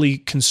just daily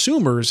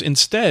consumers.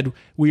 Instead,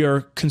 we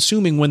are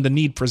consuming when the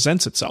need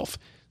presents itself.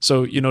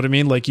 So, you know what I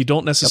mean? Like, you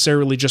don't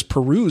necessarily just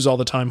peruse all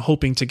the time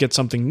hoping to get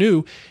something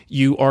new.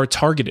 You are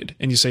targeted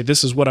and you say,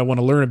 this is what I want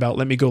to learn about.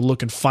 Let me go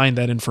look and find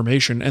that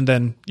information. And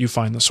then you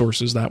find the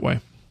sources that way.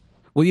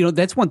 Well, you know,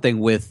 that's one thing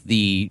with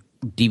the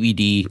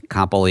DVD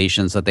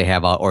compilations that they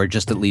have, or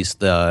just at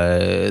least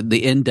the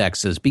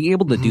indexes, being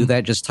able to do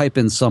that, just type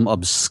in some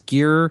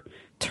obscure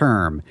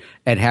term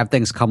and have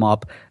things come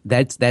up.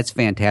 That's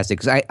fantastic,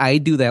 because I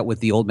do that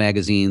with the old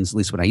magazines, at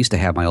least when I used to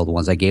have my old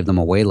ones. I gave them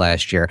away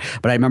last year,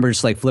 but I remember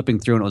just like flipping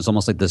through and it was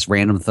almost like this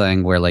random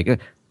thing where like,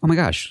 oh my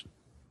gosh,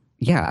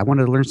 yeah, I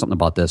wanted to learn something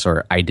about this,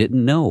 or I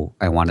didn't know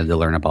I wanted to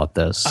learn about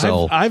this.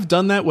 So I've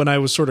done that when I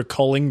was sort of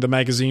culling the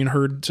magazine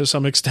herd to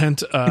some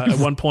extent at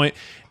one point,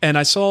 and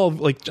I saw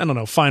like, I don't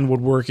know, fine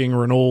woodworking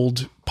or an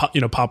old pop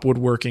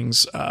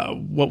woodworkings.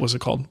 What was it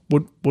called?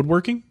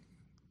 Woodworking?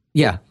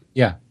 Yeah.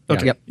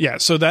 Okay. Yep. Yeah.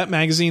 So that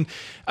magazine,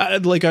 I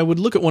would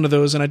look at one of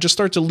those and I just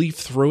start to leaf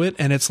through it,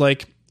 and it's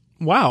like,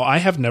 wow, I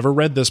have never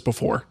read this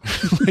before.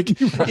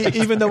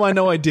 Even though I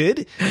know I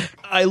did,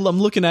 I'm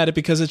looking at it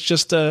because it's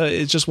just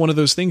one of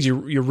those things. You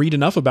read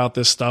enough about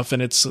this stuff,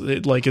 and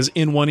it like is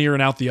in one ear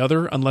and out the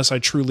other, unless I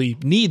truly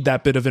need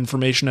that bit of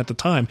information at the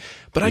time.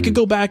 But I could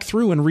go back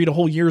through and read a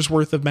whole year's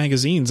worth of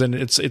magazines, and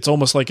it's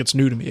almost like it's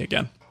new to me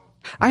again.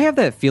 I have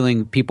that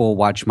feeling people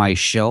watch my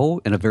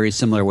show in a very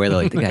similar way.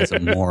 They're like, that guy's a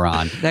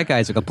moron. That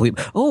guy's a complete...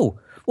 Oh,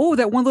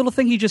 that one little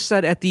thing he just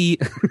said at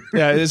the...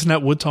 Yeah, isn't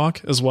that Wood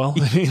Talk as well?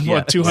 I mean,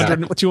 what,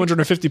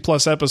 250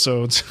 plus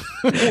episodes.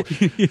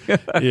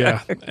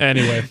 Yeah,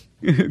 anyway.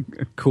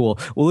 Cool.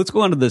 Well, let's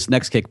go on to this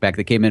next kickback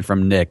that came in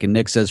from Nick. And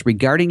Nick says,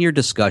 regarding your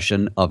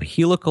discussion of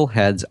helical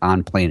heads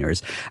on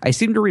planers, I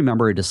seem to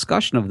remember a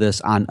discussion of this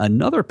on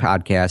another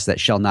podcast that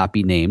shall not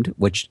be named,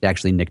 which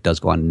actually Nick does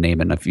go on to name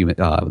in a few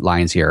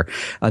lines here.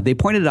 They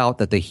pointed out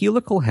that the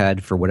helical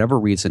head, for whatever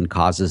reason,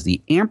 causes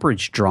the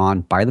amperage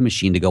drawn by the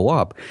machine to go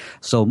up.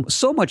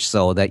 So much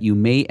so that you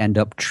may end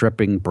up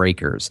tripping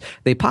breakers.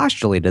 They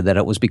postulated that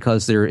it was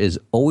because there is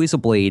always a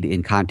blade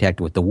in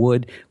contact with the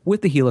wood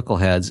with the helical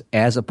heads,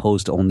 as opposed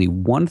to only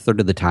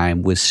 1/3 of the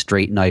time with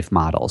straight knife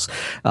models.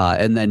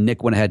 And then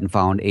Nick went ahead and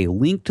found a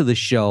link to the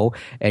show,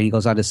 and he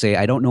goes on to say,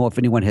 I don't know if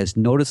anyone has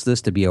noticed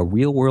this to be a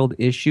real world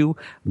issue.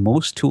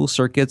 Most tool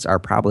circuits are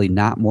probably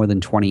not more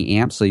than 20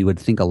 amps, so you would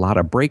think a lot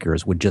of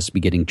breakers would just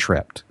be getting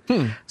tripped.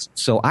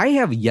 So I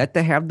have yet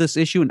to have this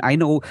issue, and I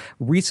know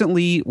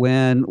recently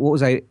when,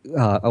 I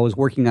was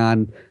working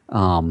on,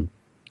 oh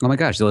my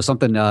gosh, there was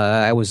something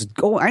I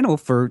know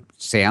for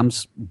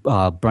Sam's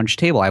brunch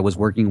table, I was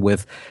working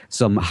with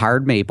some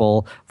hard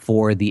maple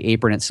for the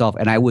apron itself,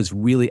 and I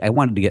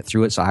wanted to get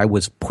through it, so I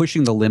was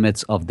pushing the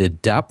limits of the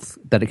depth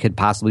that it could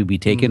possibly be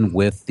taken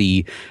with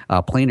the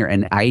planer,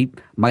 and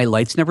my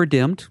lights never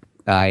dimmed.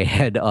 I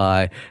had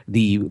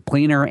the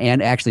planer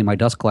and actually my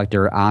dust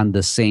collector on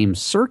the same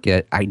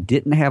circuit. I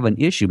didn't have an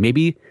issue.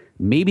 Maybe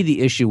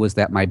the issue was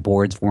that my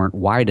boards weren't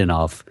wide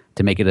enough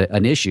to make it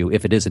an issue,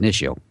 if it is an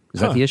issue.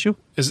 Is that the issue?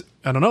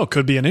 I don't know.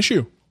 Could be an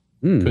issue.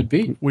 Could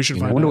be. We should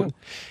find out.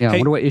 I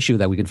wonder what issue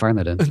that we can find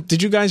that in.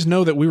 Did you guys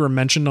know that we were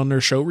mentioned on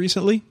their show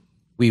recently?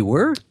 We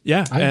were?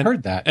 Yeah. I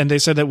heard that. And they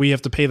said that we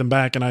have to pay them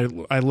back.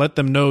 And I let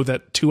them know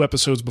that 2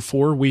 episodes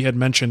before we had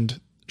mentioned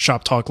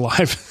Shop Talk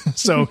Live.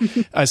 So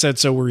I said,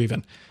 so we're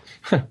even.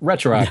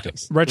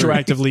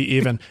 Retroactively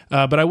even.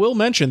 But I will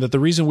mention that the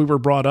reason we were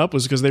brought up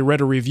was because they read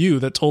a review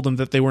that told them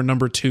that they were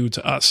number 2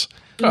 to us.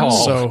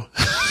 Oh. So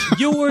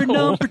you're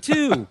number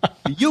 2.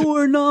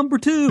 You're number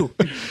 2.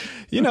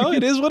 You know,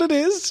 it is what it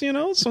is. You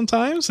know,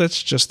 sometimes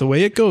that's just the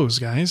way it goes,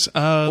 guys.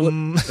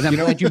 I'm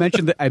glad you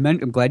mentioned that. I'm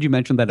glad you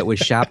mentioned that it was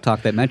Shop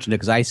Talk that mentioned it,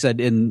 because I said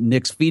in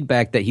Nick's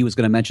feedback that he was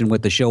going to mention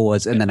what the show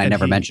was, and then I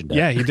never mentioned it.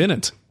 Yeah, he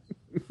didn't.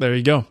 There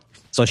you go.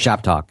 So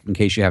Shop Talk, in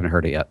case you haven't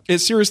heard it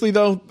yet. Seriously,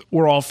 though,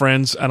 we're all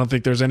friends. I don't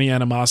think there's any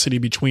animosity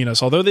between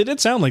us, although they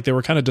did sound like they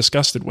were kind of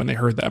disgusted when they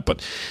heard that.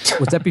 But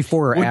was that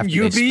before or after?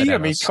 You be? I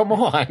mean, come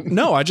on.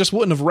 No, I just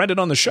wouldn't have read it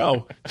on the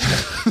show.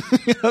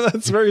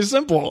 That's very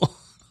simple.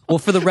 Well,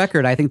 for the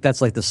record, I think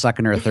that's like the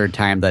second or third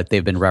time that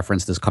they've been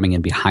referenced as coming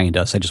in behind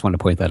us. I just want to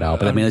point that out.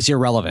 But I mean, it's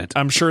irrelevant.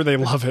 I'm sure they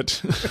love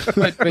it.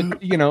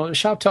 but you know,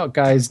 Shop Talk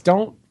guys,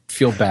 don't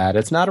feel bad.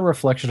 It's not a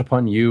reflection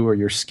upon you or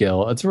your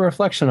skill. It's a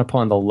reflection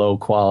upon the low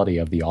quality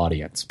of the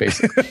audience,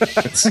 basically.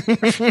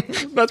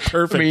 That's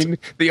perfect. I mean,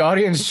 the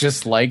audience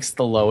just likes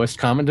the lowest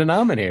common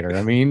denominator.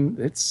 I mean,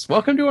 it's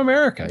welcome to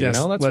America. Yes,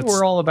 That's what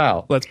we're all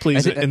about. Let's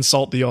please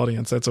insult the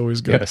audience. That's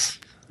always good. Yes.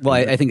 Well,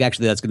 I think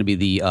actually that's going to be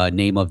the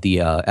name of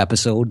the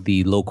episode,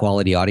 the low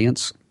quality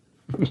audience.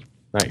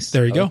 Nice.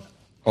 There you go.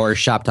 Or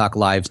Shop Talk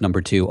Live's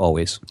 #2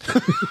 always.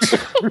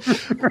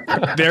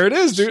 There it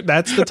is, dude.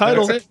 That's the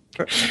title. That's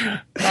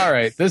it. All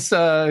right. This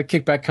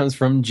kickback comes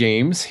from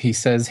James. He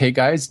says, hey,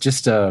 guys,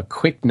 just a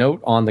quick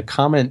note on the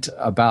comment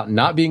about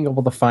not being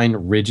able to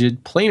find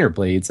rigid planer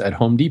blades at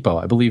Home Depot.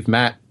 I believe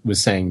Matt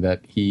was saying that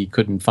he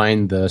couldn't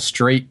find the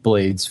straight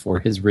blades for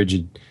his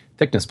rigid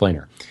thickness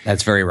planer.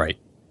 That's very right.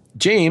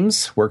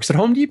 James works at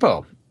Home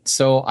Depot.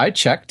 So I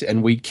checked,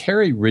 and we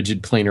carry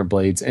rigid planer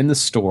blades in the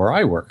store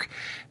I work.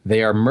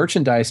 They are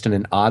merchandised in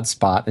an odd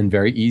spot and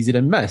very easy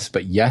to miss,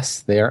 but yes,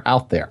 they are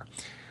out there.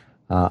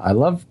 I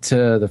love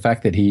the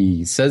fact that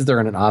he says they're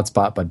in an odd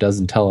spot, but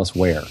doesn't tell us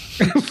where.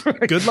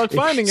 Good luck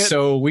finding it.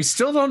 So we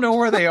still don't know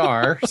where they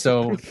are.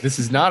 So this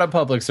is not a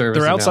public service.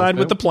 They're outside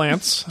with the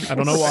plants. I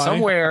don't know why.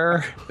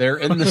 Somewhere they're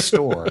in the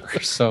store.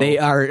 So they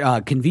are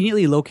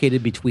conveniently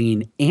located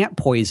between ant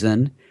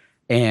poison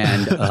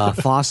and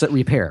faucet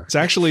repair. It's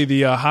actually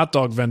the hot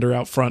dog vendor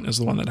out front is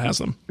the one that has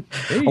them.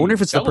 I wonder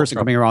if it's the person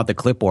coming around with the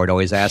clipboard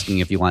always asking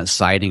if you want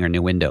siding or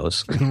new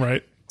windows.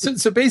 Right.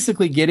 So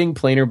basically getting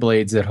planer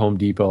blades at Home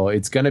Depot,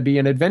 it's going to be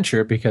an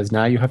adventure because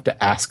now you have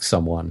to ask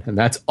someone, and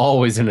that's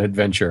always an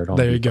adventure at Home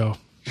Depot. There you go.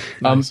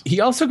 Nice.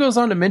 He also goes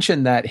on to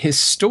mention that his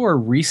store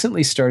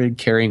recently started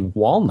carrying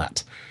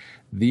walnut.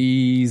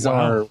 These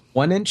are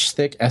 1-inch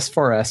thick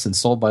S4S and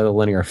sold by the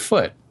linear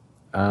foot.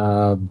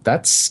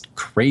 That's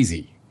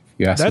crazy.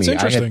 You ask That's me.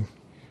 interesting.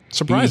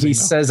 Surprising. He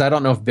says, I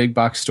don't know if big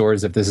box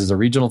stores, if this is a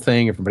regional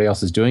thing, if everybody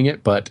else is doing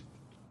it, but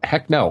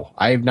heck no.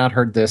 I have not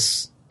heard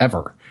this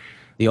ever.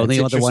 The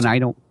only other one I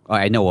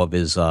know of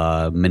is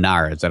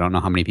Menards. I don't know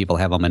how many people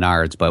have a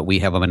Menards, but we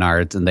have a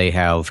Menards, and they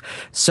have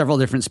several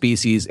different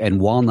species, and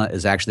walnut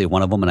is actually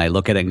one of them. And I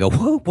look at it and go,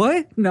 whoa,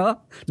 what?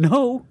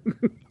 No.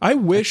 I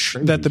wish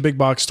that the big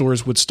box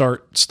stores would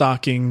start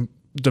stocking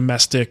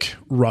domestic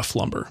rough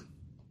lumber.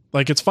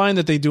 Like, it's fine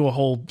that they do a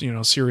whole,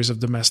 series of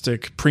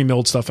domestic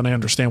pre-milled stuff, and I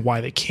understand why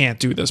they can't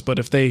do this.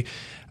 But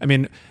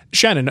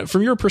Shannon,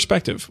 from your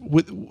perspective,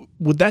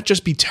 would that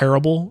just be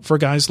terrible for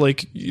guys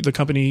like the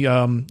company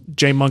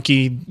J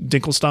Monkey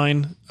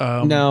Dinkelstein?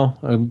 No,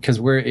 because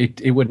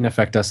it wouldn't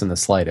affect us in the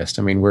slightest.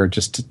 I mean, we're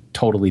just a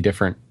totally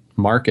different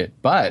market.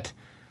 But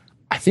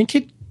I think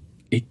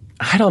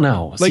I don't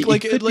know.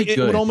 It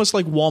would almost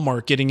like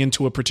Walmart getting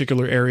into a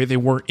particular area they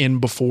weren't in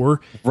before.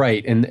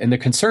 Right. And the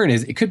concern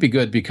is it could be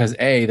good because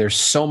there's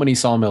so many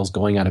sawmills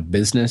going out of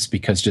business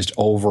because just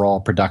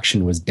overall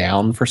production was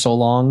down for so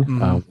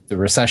long. The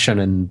recession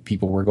and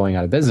people were going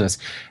out of business.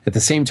 At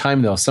the same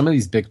time, though, some of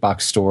these big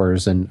box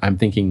stores, and I'm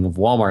thinking of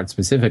Walmart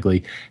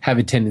specifically, have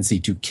a tendency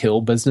to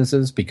kill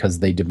businesses because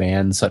they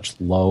demand such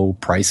low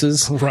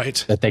prices.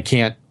 Right. That they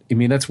can't. I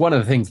mean, that's one of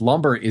the things.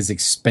 Lumber is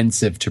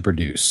expensive to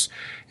produce,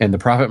 and the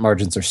profit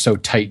margins are so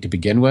tight to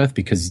begin with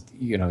because,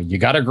 you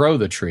got to grow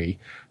the tree,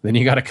 then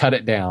you got to cut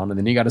it down, and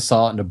then you got to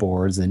saw it into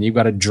boards, and then you've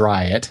got to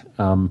dry it,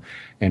 and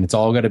it's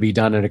all got to be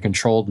done in a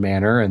controlled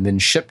manner and then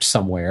shipped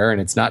somewhere,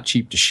 and it's not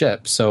cheap to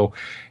ship. So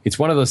it's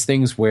one of those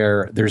things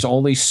where there's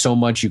only so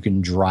much you can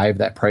drive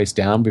that price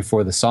down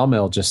before the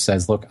sawmill just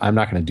says, look, I'm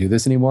not going to do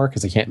this anymore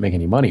because I can't make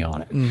any money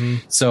on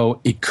it. So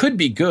it could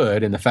be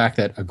good in the fact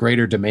that a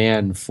greater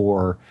demand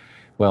for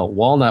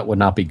walnut would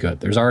not be good.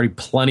 There's already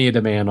plenty of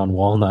demand on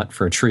walnut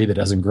for a tree that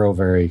doesn't grow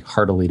very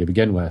heartily to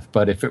begin with.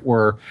 But if it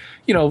were,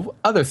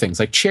 other things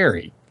like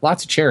cherry,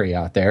 lots of cherry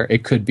out there,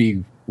 it could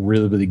be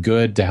really, really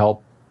good to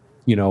help,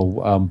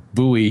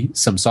 buoy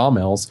some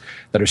sawmills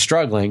that are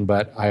struggling.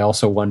 But I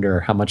also wonder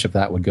how much of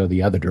that would go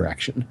the other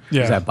direction.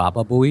 Yeah. Is that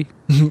Baba Buoy?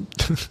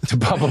 To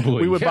Baba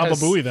Buoy. We would Baba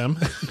Buoy them.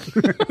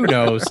 Who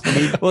knows? I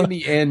mean, in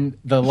the end,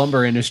 the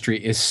lumber industry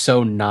is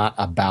so not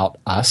about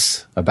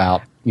us,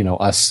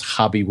 us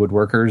hobby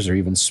woodworkers or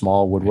even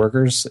small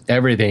woodworkers.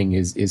 Everything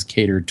is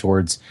catered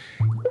towards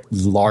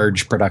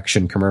large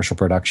production, commercial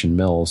production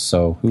mills.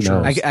 So who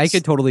knows? I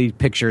could totally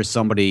picture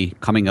somebody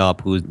coming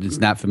up who is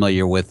not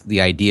familiar with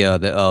the idea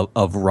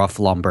of rough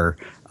lumber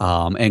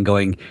and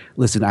going,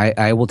 listen,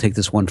 I will take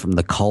this one from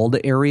the culled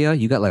area.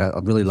 You got like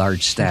a really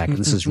large stack. And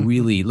this is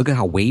really, look at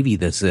how wavy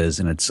this is.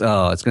 And it's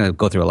going to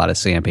go through a lot of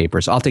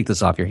sandpaper. So I'll take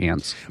this off your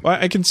hands. Well,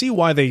 I can see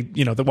why they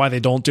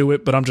don't do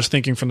it, but I'm just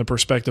thinking from the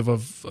perspective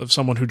of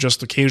someone who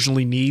just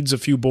occasionally needs a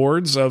few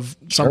boards of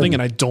something,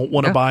 and I don't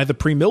want to buy the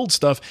pre-milled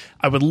stuff.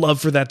 I would love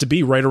for that to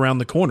be right around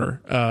the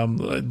corner.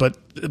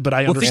 But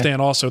I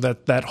understand also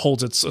that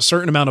holds a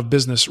certain amount of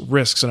business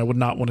risks, and I would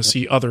not want to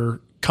see other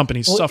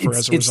companies suffer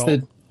as a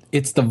result.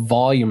 It's the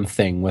volume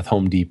thing with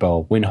Home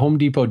Depot. When Home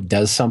Depot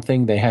does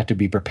something, they have to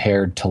be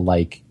prepared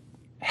to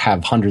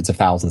have hundreds of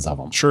thousands of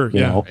them. Sure,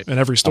 in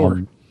every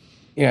store.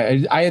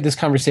 Yeah, I had this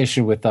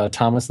conversation with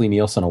Thomas Lee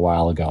Nielsen a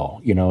while ago.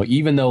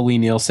 Even though Lee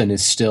Nielsen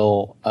is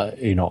still,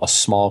 a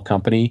small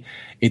company,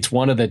 it's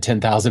one of the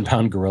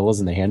 10,000-pound gorillas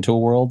in the hand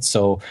tool world.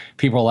 So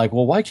people are like,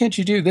 well, why can't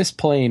you do this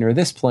plane or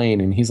this plane?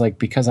 And he's like,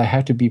 because I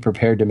have to be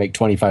prepared to make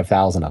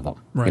 25,000 of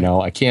them. Right.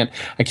 I can't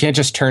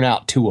just turn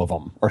out 2 of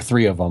them or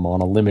 3 of them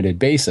on a limited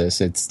basis.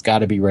 It's got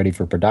to be ready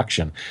for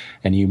production.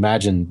 And you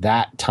imagine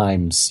that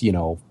times,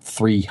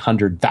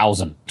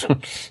 300,000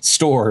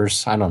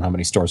 stores. I don't know how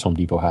many stores Home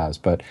Depot has,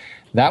 but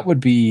that would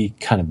be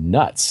kind of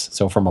nuts.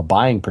 So from a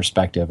buying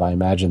perspective, I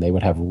imagine they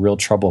would have real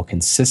trouble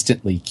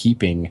consistently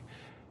keeping,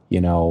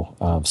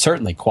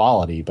 certainly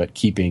quality, but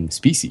keeping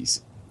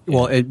species.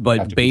 Well,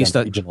 based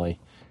on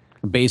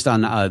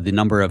the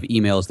number of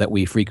emails that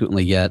we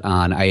frequently get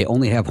on, I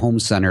only have home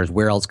centers.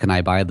 Where else can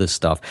I buy this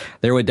stuff?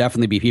 There would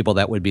definitely be people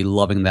that would be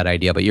loving that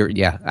idea. But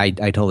I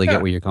totally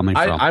get where you're coming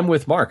from. I'm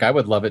with Mark. I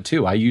would love it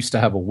too. I used to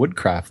have a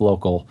Woodcraft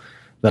local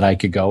that I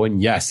could go,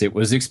 and yes, it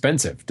was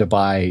expensive to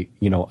buy,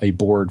 a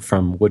board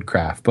from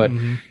Woodcraft, but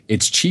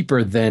it's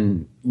cheaper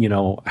than,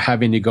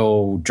 having to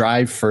go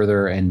drive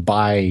further and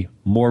buy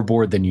more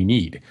board than you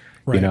need,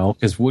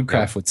 because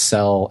Woodcraft would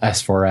sell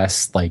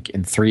S4S like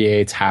in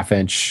 3/8,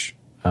 half-inch,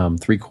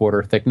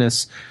 3/4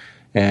 thickness.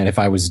 And if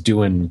I was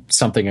doing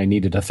something I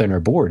needed a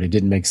thinner board, it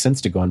didn't make sense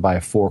to go and buy a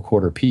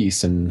 4/4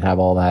 piece and have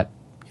all that,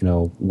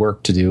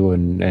 work to do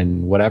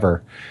and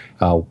whatever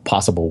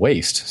possible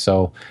waste.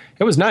 So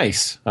it was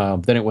nice.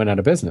 Then it went out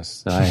of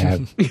business. I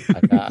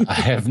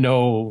have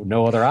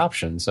no other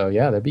option. So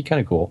yeah, that'd be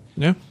kind of cool.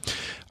 Yeah.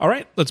 All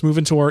right, let's move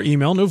into our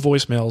email. No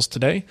voicemails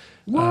today.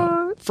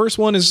 First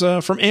one is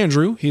from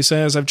Andrew. He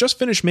says, I've just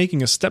finished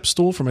making a step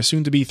stool for my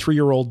soon-to-be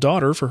 3-year-old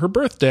daughter for her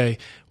birthday.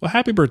 Well,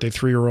 happy birthday,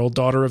 3-year-old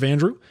daughter of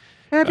Andrew.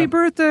 Happy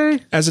birthday.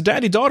 As a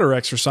daddy-daughter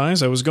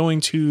exercise, I was going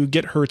to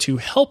get her to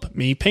help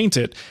me paint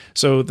it.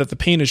 So that the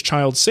paint is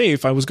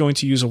child-safe, I was going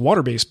to use a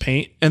water-based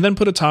paint and then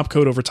put a top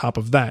coat over top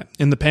of that.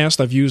 In the past,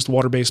 I've used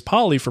water-based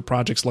poly for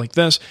projects like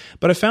this,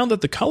 but I found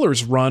that the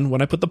colors run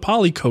when I put the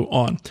poly coat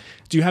on.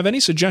 Do you have any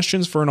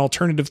suggestions for an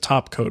alternative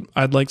top coat?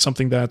 I'd like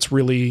something that's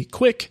really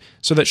quick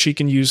so that she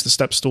can use the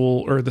step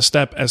stool or the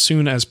step as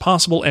soon as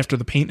possible after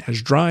the paint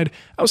has dried.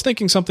 I was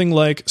thinking something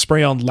like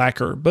spray-on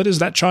lacquer, but is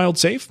that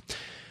child-safe?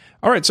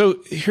 All right, so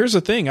here's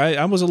the thing. I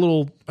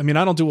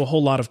don't do a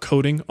whole lot of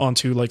coating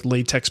onto like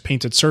latex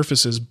painted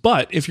surfaces,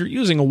 but if you're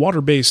using a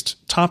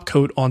water-based top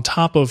coat on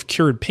top of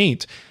cured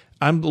paint,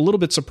 I'm a little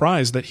bit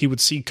surprised that he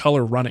would see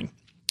color running.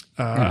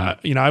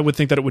 I would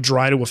think that it would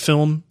dry to a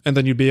film, and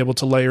then you'd be able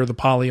to layer the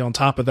poly on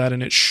top of that,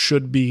 and it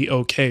should be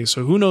okay.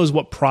 So who knows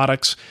what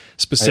products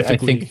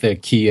specifically? I think the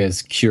key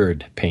is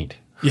cured paint.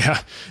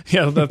 Yeah,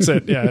 that's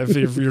it. Yeah,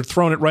 if you're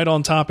throwing it right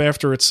on top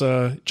after it's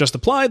just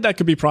applied, that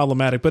could be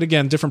problematic. But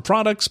again, different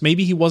products,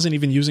 maybe he wasn't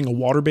even using a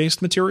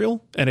water-based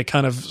material, and it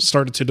kind of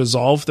started to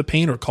dissolve the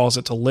paint or cause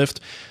it to lift.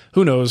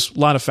 Who knows? A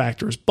lot of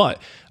factors. But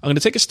I'm going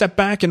to take a step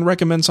back and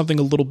recommend something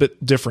a little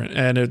bit different.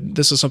 And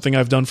this is something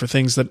I've done for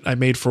things that I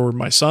made for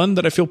my son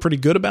that I feel pretty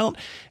good about,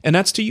 and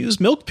that's to use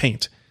milk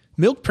paint.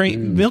 Milk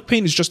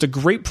paint is just a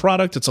great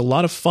product. It's a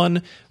lot of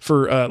fun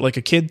for like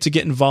a kid to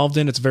get involved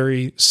in. It's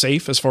very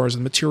safe as far as the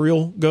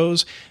material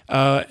goes,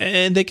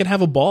 and they can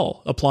have a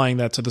ball applying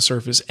that to the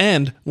surface.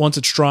 And once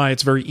it's dry,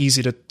 it's very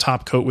easy to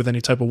top coat with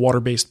any type of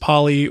water-based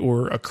poly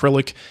or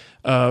acrylic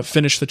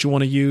finish that you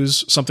want to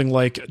use. Something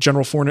like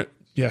General Fornication.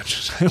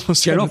 General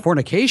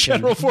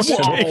Fornication.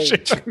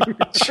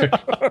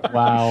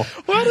 Wow.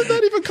 Why did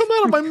that even come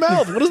out of my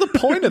mouth? What is the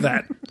point of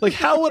that? Like,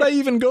 how would I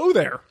even go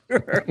there?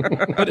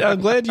 But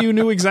I'm glad you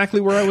knew exactly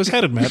where I was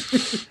headed, Matt.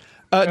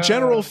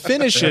 General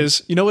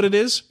Finishes, you know what it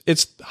is?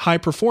 It's high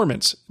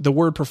performance. The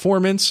word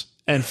performance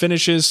and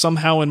finishes,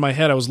 somehow in my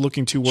head, I was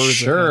looking 2 words.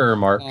 Sure,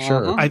 Mark,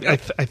 sure. I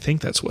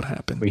think that's what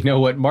happened. We know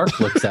what Mark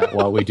looks at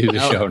while we do the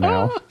show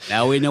now.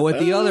 Now we know what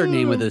the other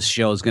name of this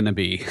show is going to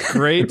be.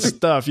 Great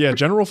stuff. Yeah,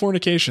 General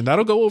Fornication.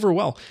 That'll go over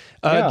well.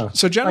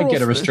 So I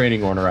get a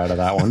restraining order out of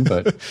that one,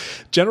 but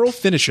General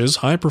Finishes,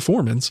 high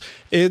performance.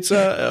 It's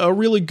a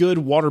really good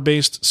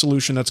water-based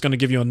solution that's going to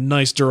give you a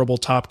nice durable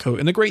top coat.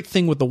 And the great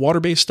thing with the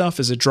water-based stuff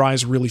is it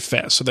dries really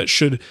fast, so that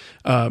should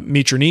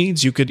meet your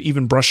needs. You could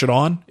even brush it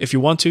on if you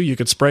want to. You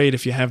could spray it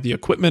if you have the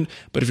equipment,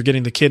 but if you're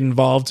getting the kid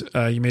involved,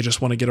 you may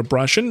just want to get a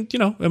brush, and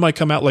it might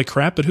come out like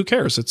crap, but who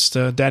cares? It's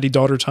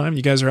daddy-daughter time.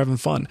 You guys are having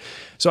fun.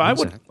 So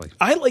exactly.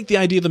 I like the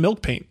idea of the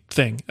milk paint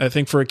thing. I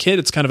think for a kid,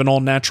 it's kind of an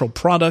all-natural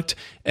product,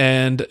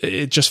 and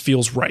it just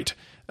feels right.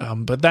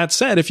 But that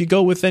said, if you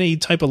go with any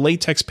type of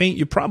latex paint,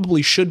 you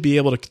probably should be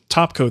able to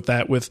top coat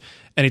that with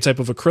any type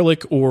of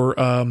acrylic or,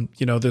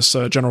 this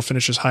General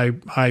Finishes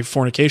high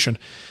fornication,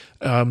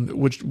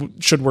 which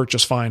should work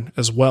just fine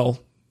as well.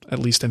 At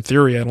least in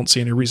theory, I don't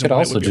see any reason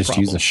why it would be a problem. You could also just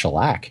use a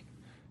shellac.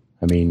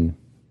 I mean,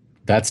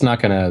 that's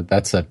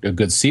a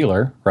good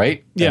sealer,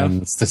 right? Yeah.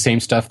 And it's the same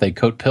stuff they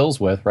coat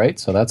pills with, right?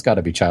 So that's got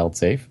to be child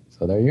safe.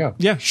 So there you go.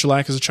 Yeah,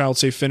 shellac is a child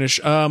safe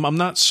finish. I'm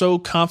not so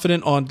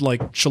confident on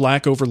like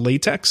shellac over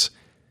latex.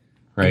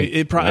 Right.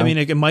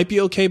 It might be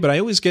okay, but I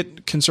always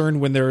get concerned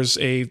when there's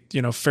a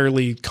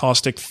fairly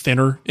caustic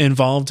thinner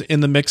involved in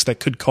the mix that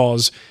could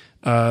cause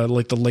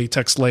like the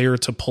latex layer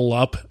to pull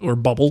up or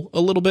bubble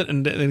a little bit.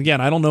 And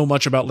again, I don't know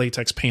much about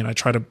latex paint. I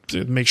try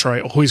to make sure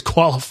I always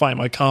qualify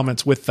my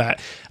comments with that.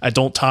 I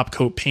don't top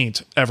coat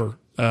paint ever.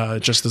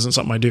 It just isn't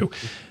something I do.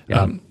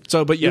 Yeah.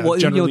 But yeah, well,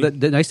 generally,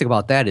 the nice thing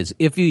about that is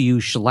if you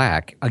use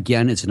shellac,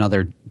 again, it's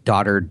another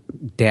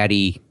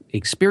daughter-daddy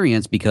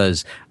experience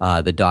because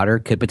the daughter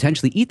could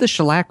potentially eat the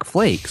shellac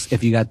flakes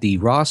if you got the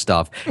raw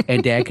stuff,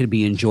 and dad could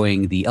be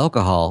enjoying the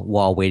alcohol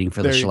while waiting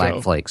for the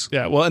shellac flakes.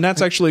 Yeah, well, and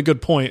that's actually a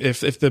good point.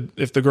 If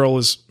the girl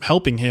is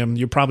helping him,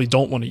 you probably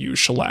don't want to use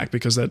shellac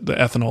because the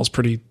ethanol is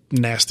pretty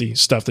nasty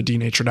stuff, the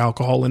denatured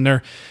alcohol in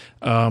there.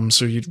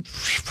 So you'd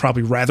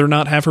probably rather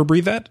not have her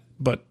breathe that.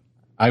 But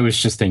I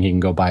was just thinking,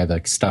 go buy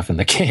the stuff in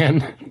the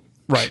can.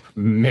 Right.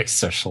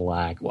 Mix a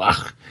shellac. Wow.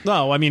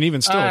 No, I mean, even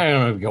still. I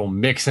don't know, go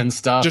mixing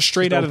stuff. Just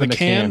straight out of the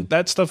can.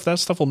 That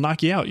stuff will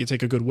knock you out. You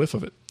take a good whiff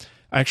of it.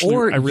 Actually,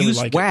 or I really use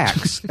like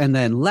wax it. and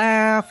then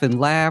laugh and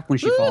laugh when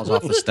she falls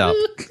off the step.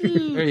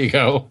 There you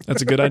go.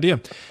 That's a good idea.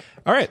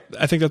 All right.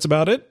 I think that's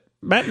about it.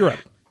 Matt, you're up.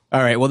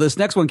 All right. Well, this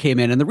next one came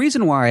in, and the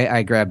reason why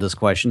I grabbed this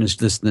question is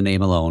just the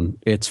name alone.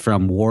 It's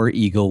from War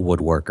Eagle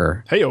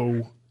Woodworker.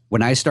 Hey-o.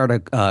 When I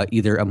start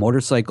either a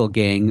motorcycle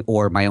gang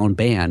or my own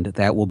band,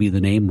 that will be the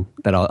name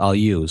that I'll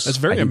use. That's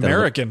very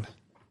American.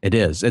 It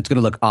is. It's going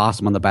to look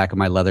awesome on the back of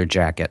my leather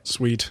jacket.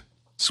 Sweet.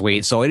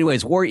 So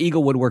anyways, War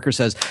Eagle Woodworker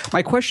says,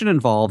 my question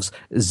involves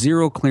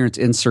zero clearance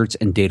inserts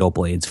and dado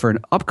blades. For an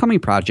upcoming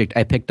project,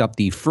 I picked up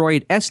the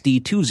Freud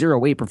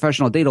SD208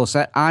 professional dado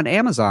set on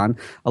Amazon,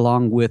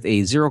 along with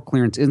a zero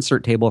clearance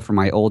insert table for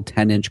my old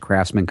 10-inch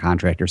Craftsman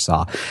contractor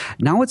saw.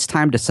 Now it's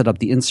time to set up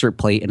the insert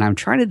plate, and I'm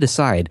trying to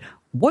decide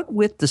what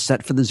width to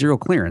set for the zero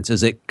clearance.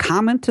 Is it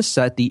common to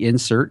set the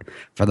insert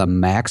for the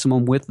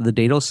maximum width of the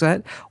dado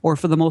set, or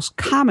for the most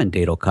common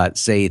dado cut,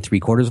 say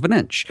 3/4 of an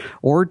inch?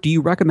 Or do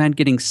you recommend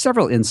getting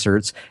several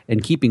inserts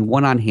and keeping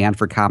one on hand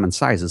for common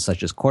sizes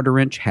such as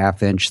 1/4 inch,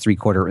 1/2 inch,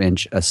 3/4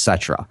 inch,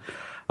 etc.?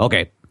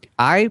 Okay,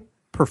 I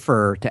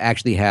prefer to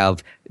actually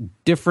have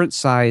different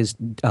sized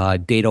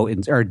dado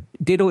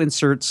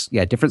inserts,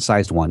 different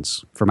sized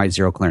ones for my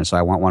zero clearance. So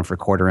I want one for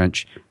 1/4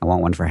 inch, I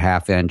want one for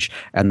 1/2 inch,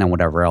 and then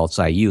whatever else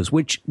I use.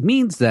 Which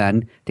means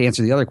then, to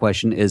answer the other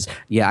question, is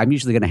I'm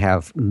usually going to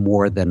have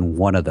more than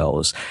one of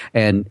those.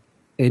 And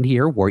in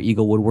here, War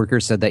Eagle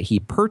Woodworker said that he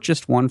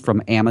purchased one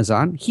from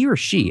Amazon. He or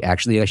she,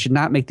 actually, I should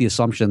not make the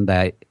assumption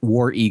that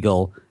War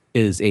Eagle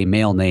is a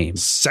male name.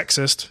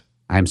 Sexist.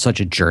 I'm such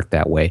a jerk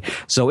that way.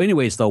 So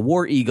anyways, the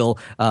War Eagle,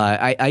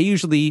 I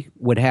usually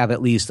would have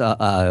at least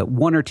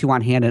one or two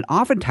on hand. And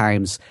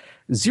oftentimes,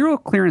 zero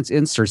clearance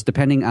inserts,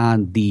 depending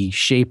on the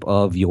shape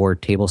of your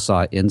table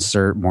saw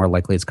insert, more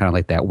likely it's kind of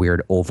like that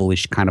weird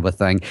ovalish kind of a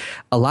thing.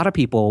 A lot of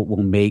people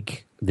will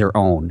make their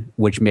own,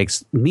 which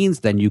means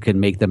then you can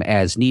make them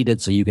as needed,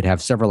 so you could have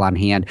several on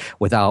hand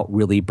without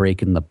really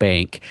breaking the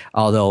bank.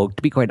 Although,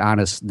 to be quite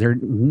honest, they're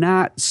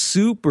not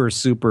super,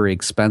 super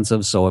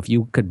expensive. So if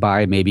you could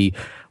buy maybe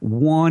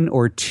one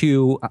or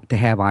two to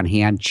have on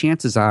hand,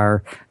 chances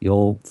are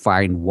you'll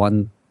find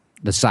one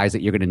the size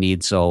that you're going to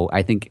need. So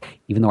I think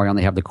even though I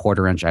only have the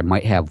 1/4 inch, I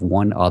might have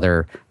one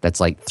other that's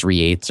like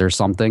 3/8 or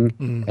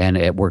something, and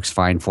it works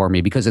fine for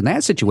me. Because in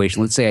that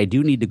situation, let's say I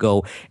do need to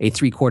go a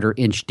 3/4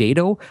 inch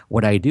dado,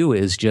 what I do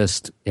is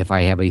just, if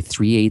I have a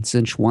 3/8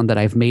 inch one that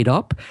I've made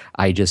up,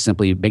 I just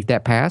simply make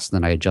that pass,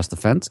 then I adjust the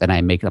fence, and I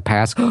make a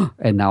pass,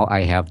 and now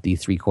I have the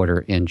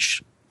 3/4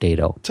 inch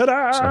dado.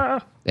 Ta-da!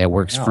 So it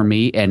works for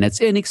me, and it's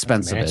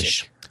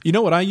inexpensive-ish. You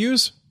know what I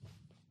use?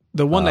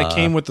 The one that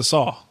came with the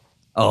saw.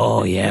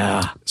 Oh,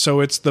 yeah.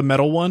 So it's the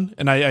metal one,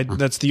 and I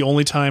that's the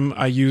only time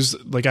I use,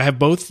 like, I have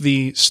both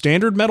the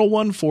standard metal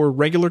one for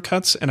regular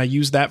cuts, and I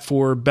use that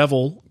for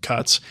bevel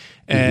cuts,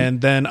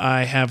 and then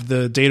I have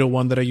the dado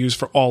one that I use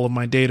for all of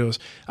my dados.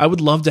 I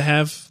would love to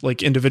have,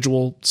 like,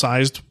 individual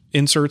sized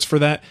inserts for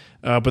that,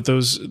 but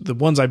the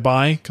ones I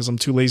buy, because I'm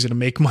too lazy to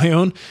make my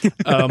own,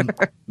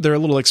 they're a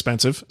little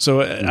expensive. So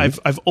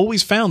I've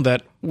always found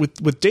that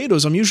with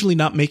dados, I'm usually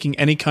not making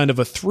any kind of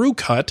a through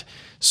cut,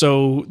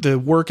 so the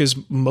work is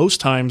most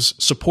times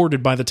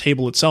supported by the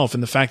table itself,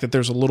 and the fact that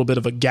there's a little bit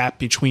of a gap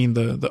between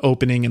the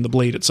opening and the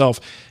blade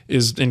itself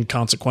is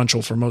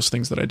inconsequential for most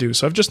things that I do.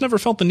 So I've just never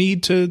felt the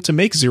need to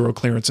make zero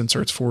clearance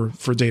inserts for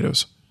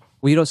dados.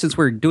 Well, since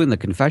we're doing the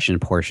confession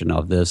portion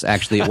of this,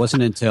 actually, it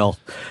wasn't until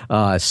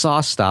Saw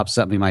Stop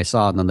sent me my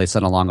saw, and then they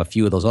sent along a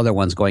few of those other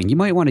ones going, you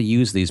might want to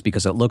use these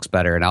because it looks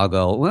better. And I'll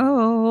go,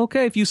 well,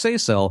 okay, if you say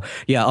so.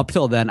 Yeah, up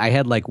till then, I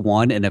had like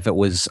one, and if it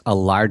was a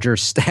larger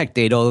stack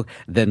dado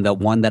than the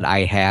one that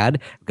I had,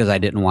 because I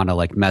didn't want to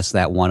like mess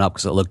that one up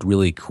because it looked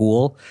really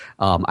cool,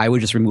 I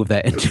would just remove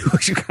that and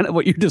do kind of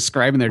what you're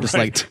describing there. Just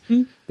like,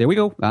 there we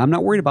go. I'm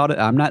not worried about it.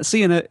 I'm not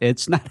seeing it.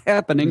 It's not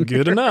happening.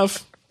 Good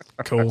enough.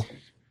 Cool.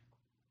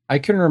 I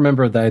can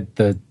remember that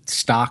the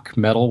stock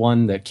metal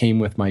one that came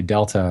with my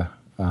Delta,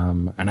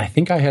 and I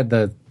think I had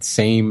the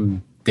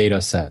same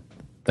data set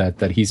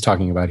that he's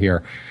talking about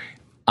here.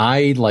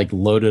 I like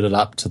loaded it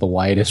up to the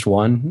widest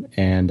one,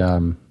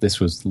 and this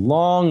was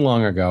long,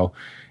 long ago.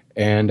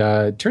 And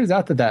it turns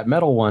out that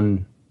metal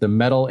one the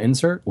metal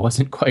insert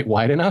wasn't quite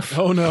wide enough.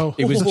 Oh no.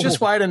 It was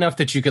just wide enough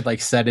that you could like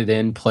set it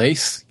in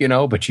place,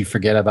 but you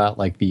forget about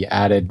like the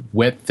added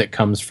width that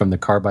comes from the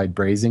carbide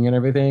brazing and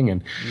everything,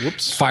 and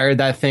fired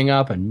that thing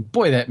up, and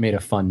boy, that made a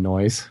fun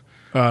noise.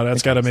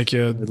 That's got to make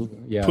you a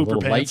poop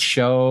little her light pants.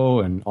 show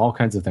and all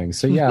kinds of things.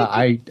 So yeah,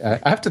 I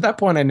after that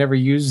point I never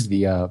used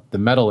the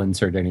metal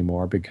insert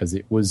anymore because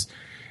it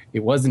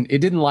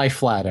didn't lie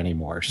flat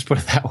anymore. Just put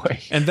it that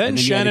way. And then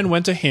Shannon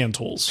went to hand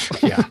tools.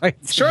 Yeah,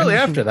 shortly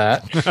after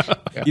that.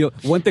 Yeah.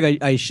 One thing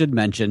I should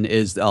mention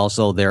is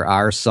also there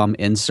are some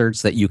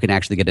inserts that you can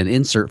actually get an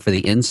insert for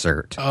the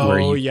insert. Where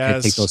you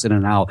can take those in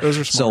and out. Those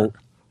are smart. So,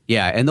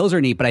 yeah, and those are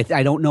neat, but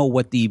I don't know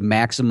what the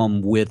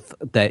maximum width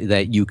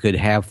that you could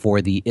have for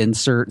the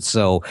insert,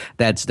 so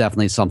that's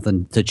definitely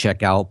something to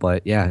check out.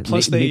 But yeah,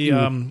 plus they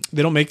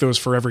don't make those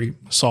for every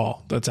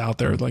saw that's out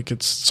there. Like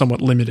it's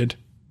somewhat limited.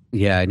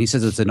 Yeah, and he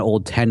says it's an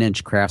old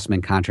 10-inch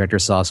Craftsman contractor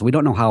saw, so we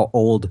don't know how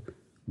old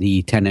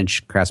the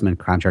 10-inch Craftsman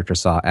contractor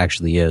saw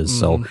actually is.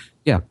 So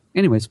yeah,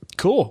 anyways,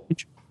 cool.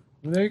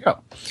 There you go.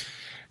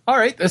 All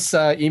right, this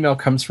email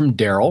comes from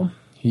Daryl.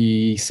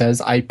 He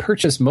says, I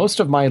purchase most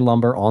of my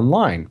lumber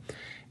online.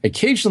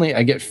 Occasionally,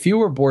 I get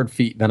fewer board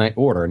feet than I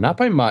order. Not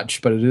by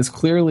much, but it is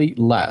clearly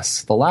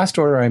less. The last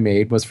order I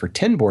made was for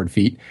 10 board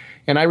feet,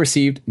 and I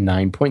received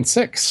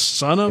 9.6.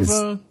 Son of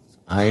a...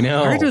 I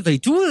know. Why do they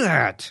do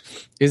that?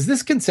 Is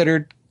this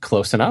considered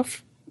close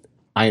enough?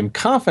 I am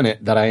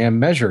confident that I am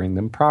measuring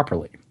them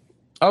properly.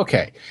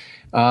 Okay.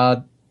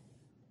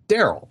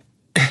 Daryl.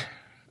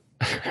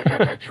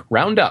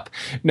 Round up.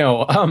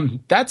 No,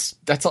 that's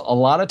a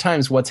lot of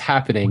times what's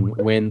happening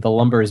when the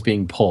lumber is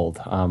being pulled.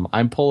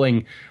 I'm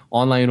pulling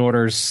online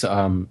orders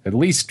at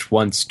least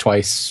once,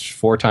 twice,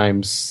 4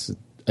 times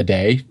a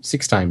day,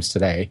 6 times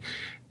today.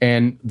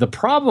 And the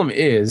problem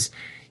is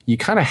you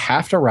kind of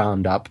have to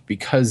round up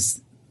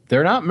because there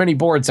are not many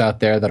boards out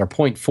there that are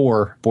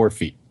 0.4 board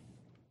feet.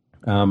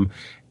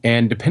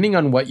 And depending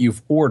on what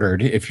you've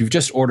ordered, if you've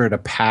just ordered a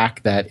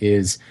pack that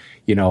is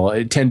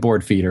 10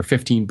 board feet or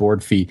 15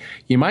 board feet,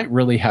 you might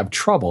really have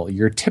trouble.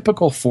 Your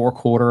typical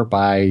 4/4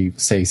 by,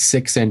 say,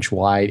 6-inch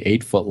wide,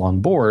 8-foot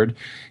long board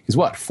is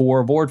what?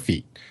 4 board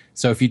feet.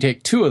 So if you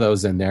take 2 of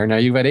those in there, now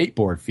you've got 8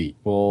 board feet.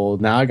 Well,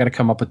 now I got to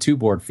come up with 2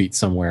 board feet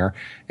somewhere.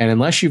 And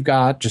unless you've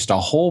got just a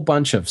whole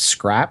bunch of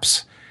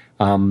scraps,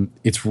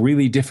 it's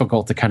really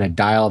difficult to kind of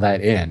dial that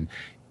in.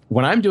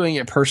 When I'm doing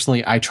it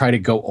personally, I try to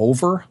go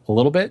over a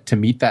little bit to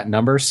meet that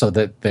number so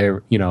that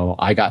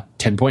I got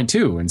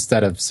 10.2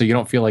 instead of, so you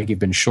don't feel like you've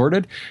been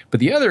shorted. But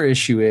the other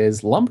issue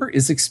is lumber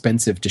is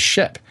expensive to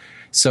ship.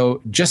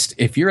 So just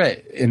if you're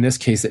in this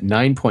case at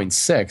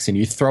 9.6 and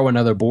you throw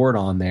another board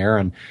on there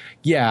and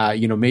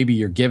maybe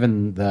you're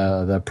giving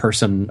the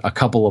person a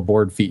couple of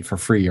board feet for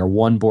free or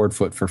 1 board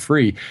foot for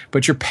free,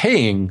 but you're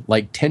paying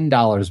like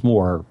 $10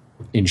 more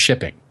in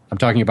shipping. I'm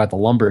talking about the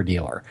lumber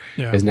dealer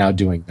is now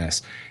doing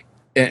this.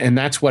 And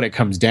that's what it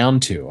comes down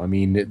to. I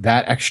mean,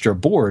 that extra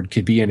board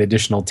could be an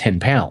additional 10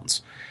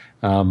 pounds.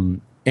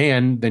 And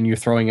then you're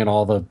throwing in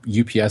all the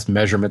UPS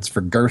measurements for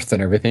girth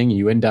and everything.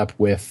 You end up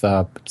with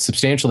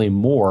substantially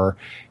more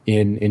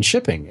in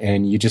shipping,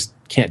 and you just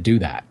can't do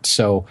that.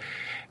 So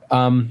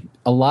a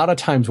lot of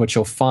times what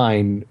you'll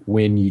find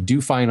when you do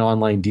find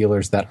online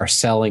dealers that are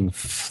selling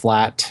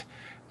flat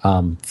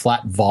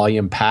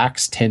volume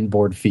packs, 10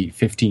 board feet,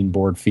 15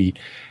 board feet,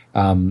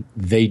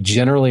 they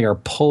generally are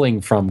pulling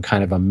from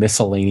kind of a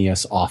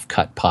miscellaneous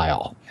offcut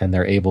pile, and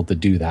they're able to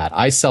do that.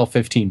 I sell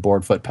 15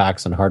 board foot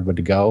packs on Hardwood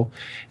to Go,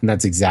 and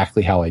that's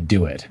exactly how I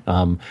do it.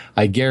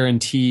 I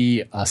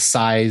guarantee a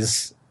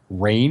size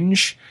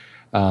range,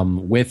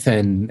 width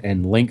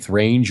and length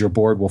range. Your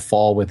board will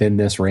fall within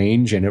this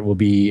range, and it will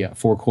be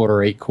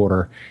 4/4,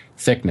 8/4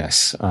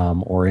 thickness,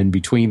 or in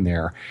between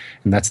there,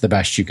 and that's the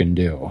best you can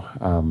do.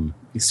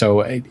 So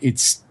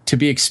it's to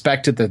be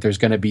expected that there's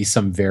going to be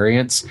some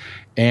variance,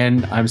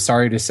 and I'm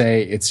sorry to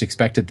say it's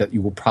expected that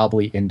you will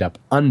probably end up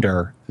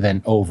under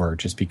than over,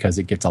 just because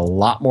it gets a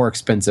lot more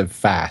expensive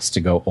fast to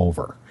go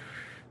over.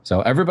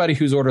 So everybody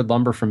who's ordered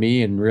lumber from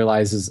me and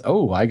realizes,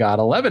 oh, I got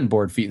 11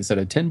 board feet instead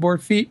of 10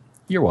 board feet,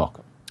 you're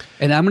welcome.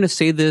 And I'm going to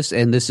say this,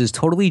 and this is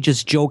totally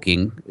just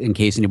joking in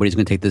case anybody's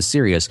going to take this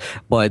serious,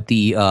 but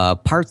the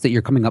parts that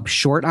you're coming up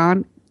short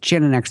on,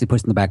 Shannon actually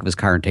puts in the back of his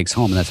car and takes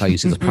home, and that's how you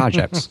see those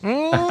projects.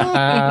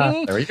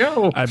 There we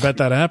go. I bet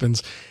that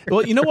happens.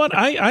 Well, you know what?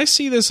 I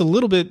see this a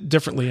little bit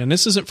differently, and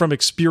this isn't from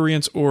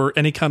experience or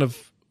any kind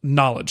of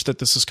knowledge that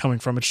this is coming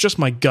from. It's just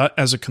my gut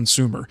as a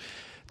consumer.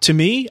 To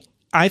me,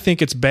 I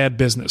think it's bad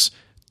business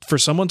for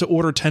someone to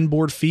order 10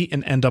 board feet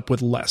and end up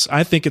with less.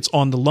 I think it's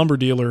on the lumber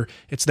dealer.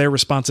 It's their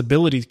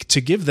responsibility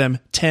to give them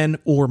 10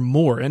 or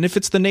more. And if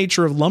it's the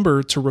nature of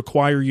lumber to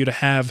require you to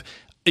have,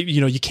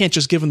 you can't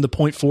just give them the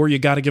 0.4, you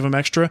got to give them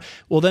extra.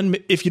 Well, then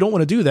if you don't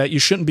want to do that, you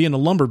shouldn't be in the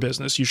lumber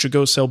business. You should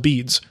go sell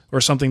beads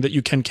or something that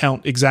you can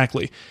count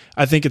exactly.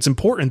 I think it's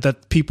important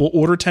that people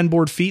order 10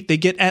 board feet. They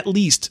get at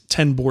least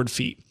 10 board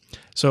feet.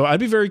 So I'd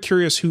be very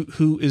curious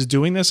who is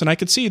doing this. And I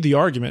could see the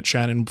argument,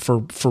 Shannon, for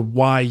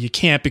why you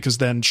can't, because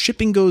then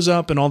shipping goes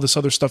up and all this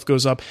other stuff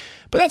goes up.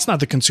 But that's not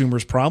the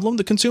consumer's problem.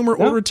 The consumer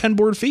ordered 10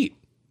 board feet.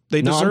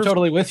 I'm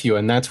totally with you,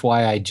 and that's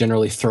why I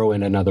generally throw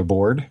in another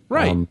board.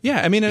 Right.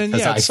 I mean, and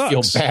because it I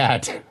sucks. feel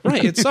bad.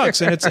 Right. It sucks,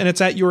 and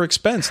it's at your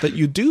expense that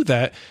you do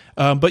that.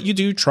 But you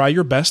do try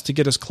your best to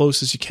get as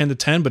close as you can to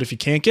 10. But if you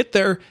can't get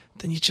there,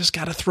 then you just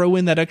got to throw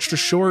in that extra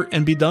short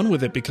and be done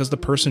with it, because the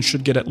person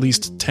should get at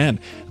least 10.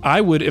 I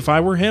would, if I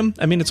were him.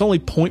 I mean, it's only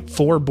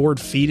 0.4 board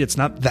feet. It's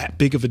not that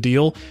big of a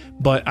deal,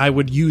 but I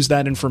would use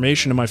that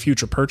information in my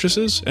future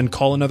purchases and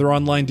call another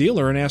online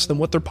dealer and ask them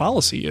what their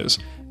policy is,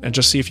 and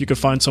just see if you could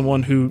find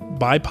someone who,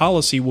 by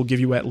policy, will give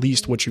you at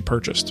least what you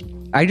purchased.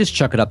 I just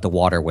chuck it up the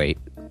water weight.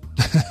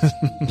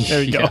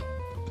 There you go.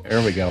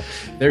 There we go.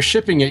 They're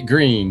shipping it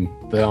green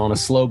on a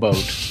slow boat.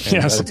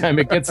 And by the time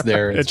it gets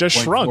there, it just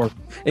shrunk.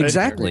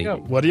 Exactly.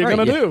 What are you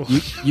going to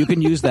do? You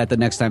can use that the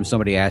next time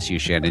somebody asks you,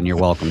 Shannon. You're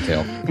welcome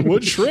to.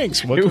 Wood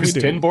shrinks. What it can was we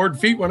do? 10 board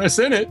feet when I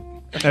sent it.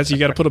 As you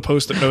got to put a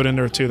post-it note in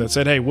there too that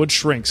said, "Hey, wood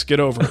shrinks. Get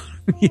over it."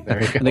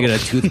 There you go. And they get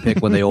a toothpick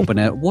when they open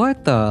it.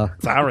 What the?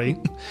 Sorry.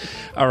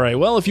 All right.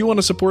 Well, if you want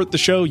to support the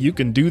show, you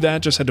can do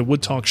that. Just head to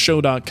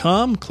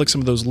woodtalkshow.com, click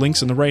some of those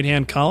links in the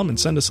right-hand column, and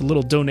send us a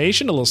little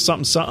donation, a little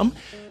something, something.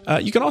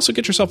 You can also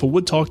get yourself a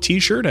Wood Talk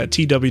t-shirt at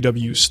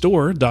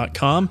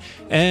twwstore.com.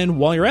 And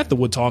while you're at the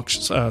Wood Talk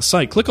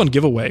site, click on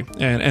giveaway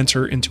and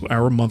enter into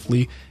our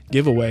monthly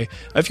giveaway.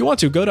 If you want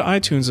to, go to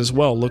iTunes as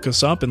well. Look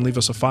us up and leave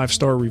us a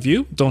 5-star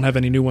review. Don't have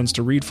any new ones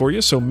to read for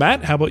you. So,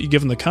 Matt, how about you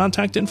give them the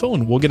contact info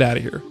and we'll get out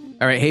of here.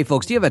 All right. Hey,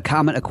 folks, do you have a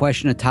comment, a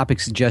question, a topic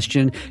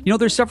suggestion? You know,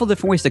 there's several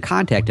different ways to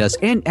contact us.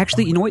 And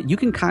actually, you know what? You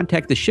can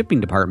contact the shipping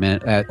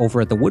department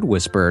over at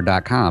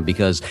thewoodwhisperer.com,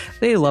 because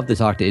they love to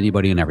talk to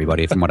anybody and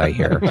everybody, from what I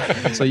hear.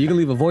 So you can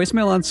leave a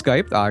voicemail on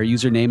Skype. Our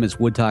username is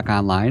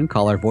WoodTalkOnline.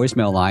 Call our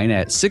voicemail line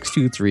at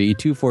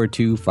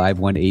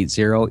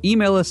 623-242-5180.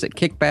 Email us at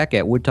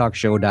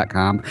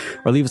kickback@woodtalkshow.com,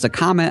 or leave us a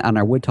comment on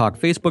our Wood Talk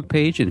Facebook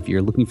page. And if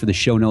you're looking for the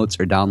show notes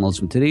or downloads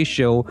from today's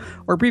show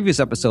or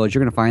previous episodes,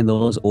 you're going to find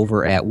those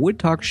over at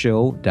woodtalkshow.com.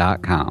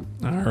 All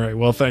right.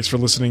 Well, thanks for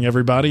listening,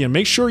 everybody. And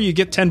make sure you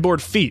get 10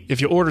 board feet if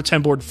you order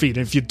 10 board feet.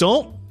 And if you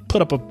don't, put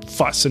up a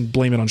fuss and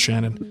blame it on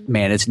Shannon.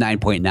 Man, it's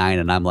 9.9,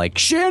 and I'm like,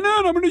 Shannon,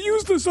 I'm going to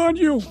use this on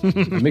you.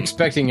 I'm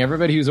expecting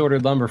everybody who's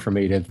ordered lumber from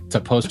me to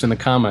post in the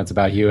comments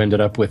about you ended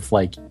up with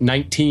like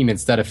 19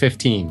 instead of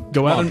 15.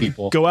 Go out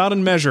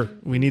and measure.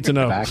 We need to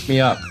know. Back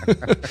me up.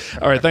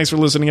 All right. Thanks for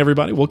listening,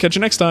 everybody. We'll catch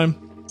you next time.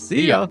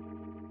 See ya.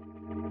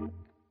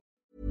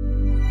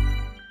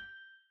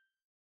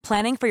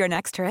 Planning for your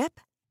next trip?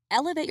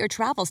 Elevate your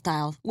travel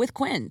style with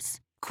Quince.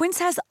 Quince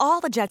has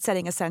all the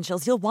jet-setting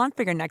essentials you'll want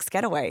for your next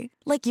getaway,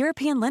 like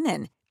European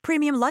linen,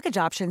 premium luggage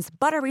options,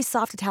 buttery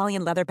soft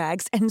Italian leather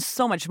bags, and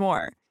so much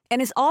more.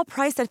 And is all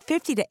priced at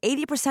 50 to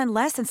 80%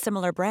 less than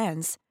similar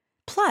brands.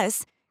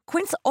 Plus,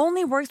 Quince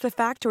only works with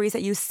factories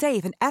that use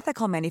safe and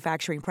ethical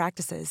manufacturing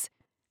practices.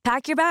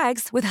 Pack your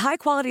bags with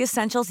high-quality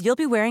essentials you'll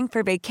be wearing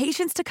for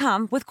vacations to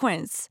come with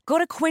Quince. Go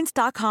to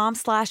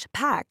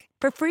quince.com/pack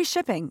for free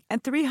shipping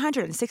and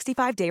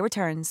 365-day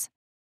returns.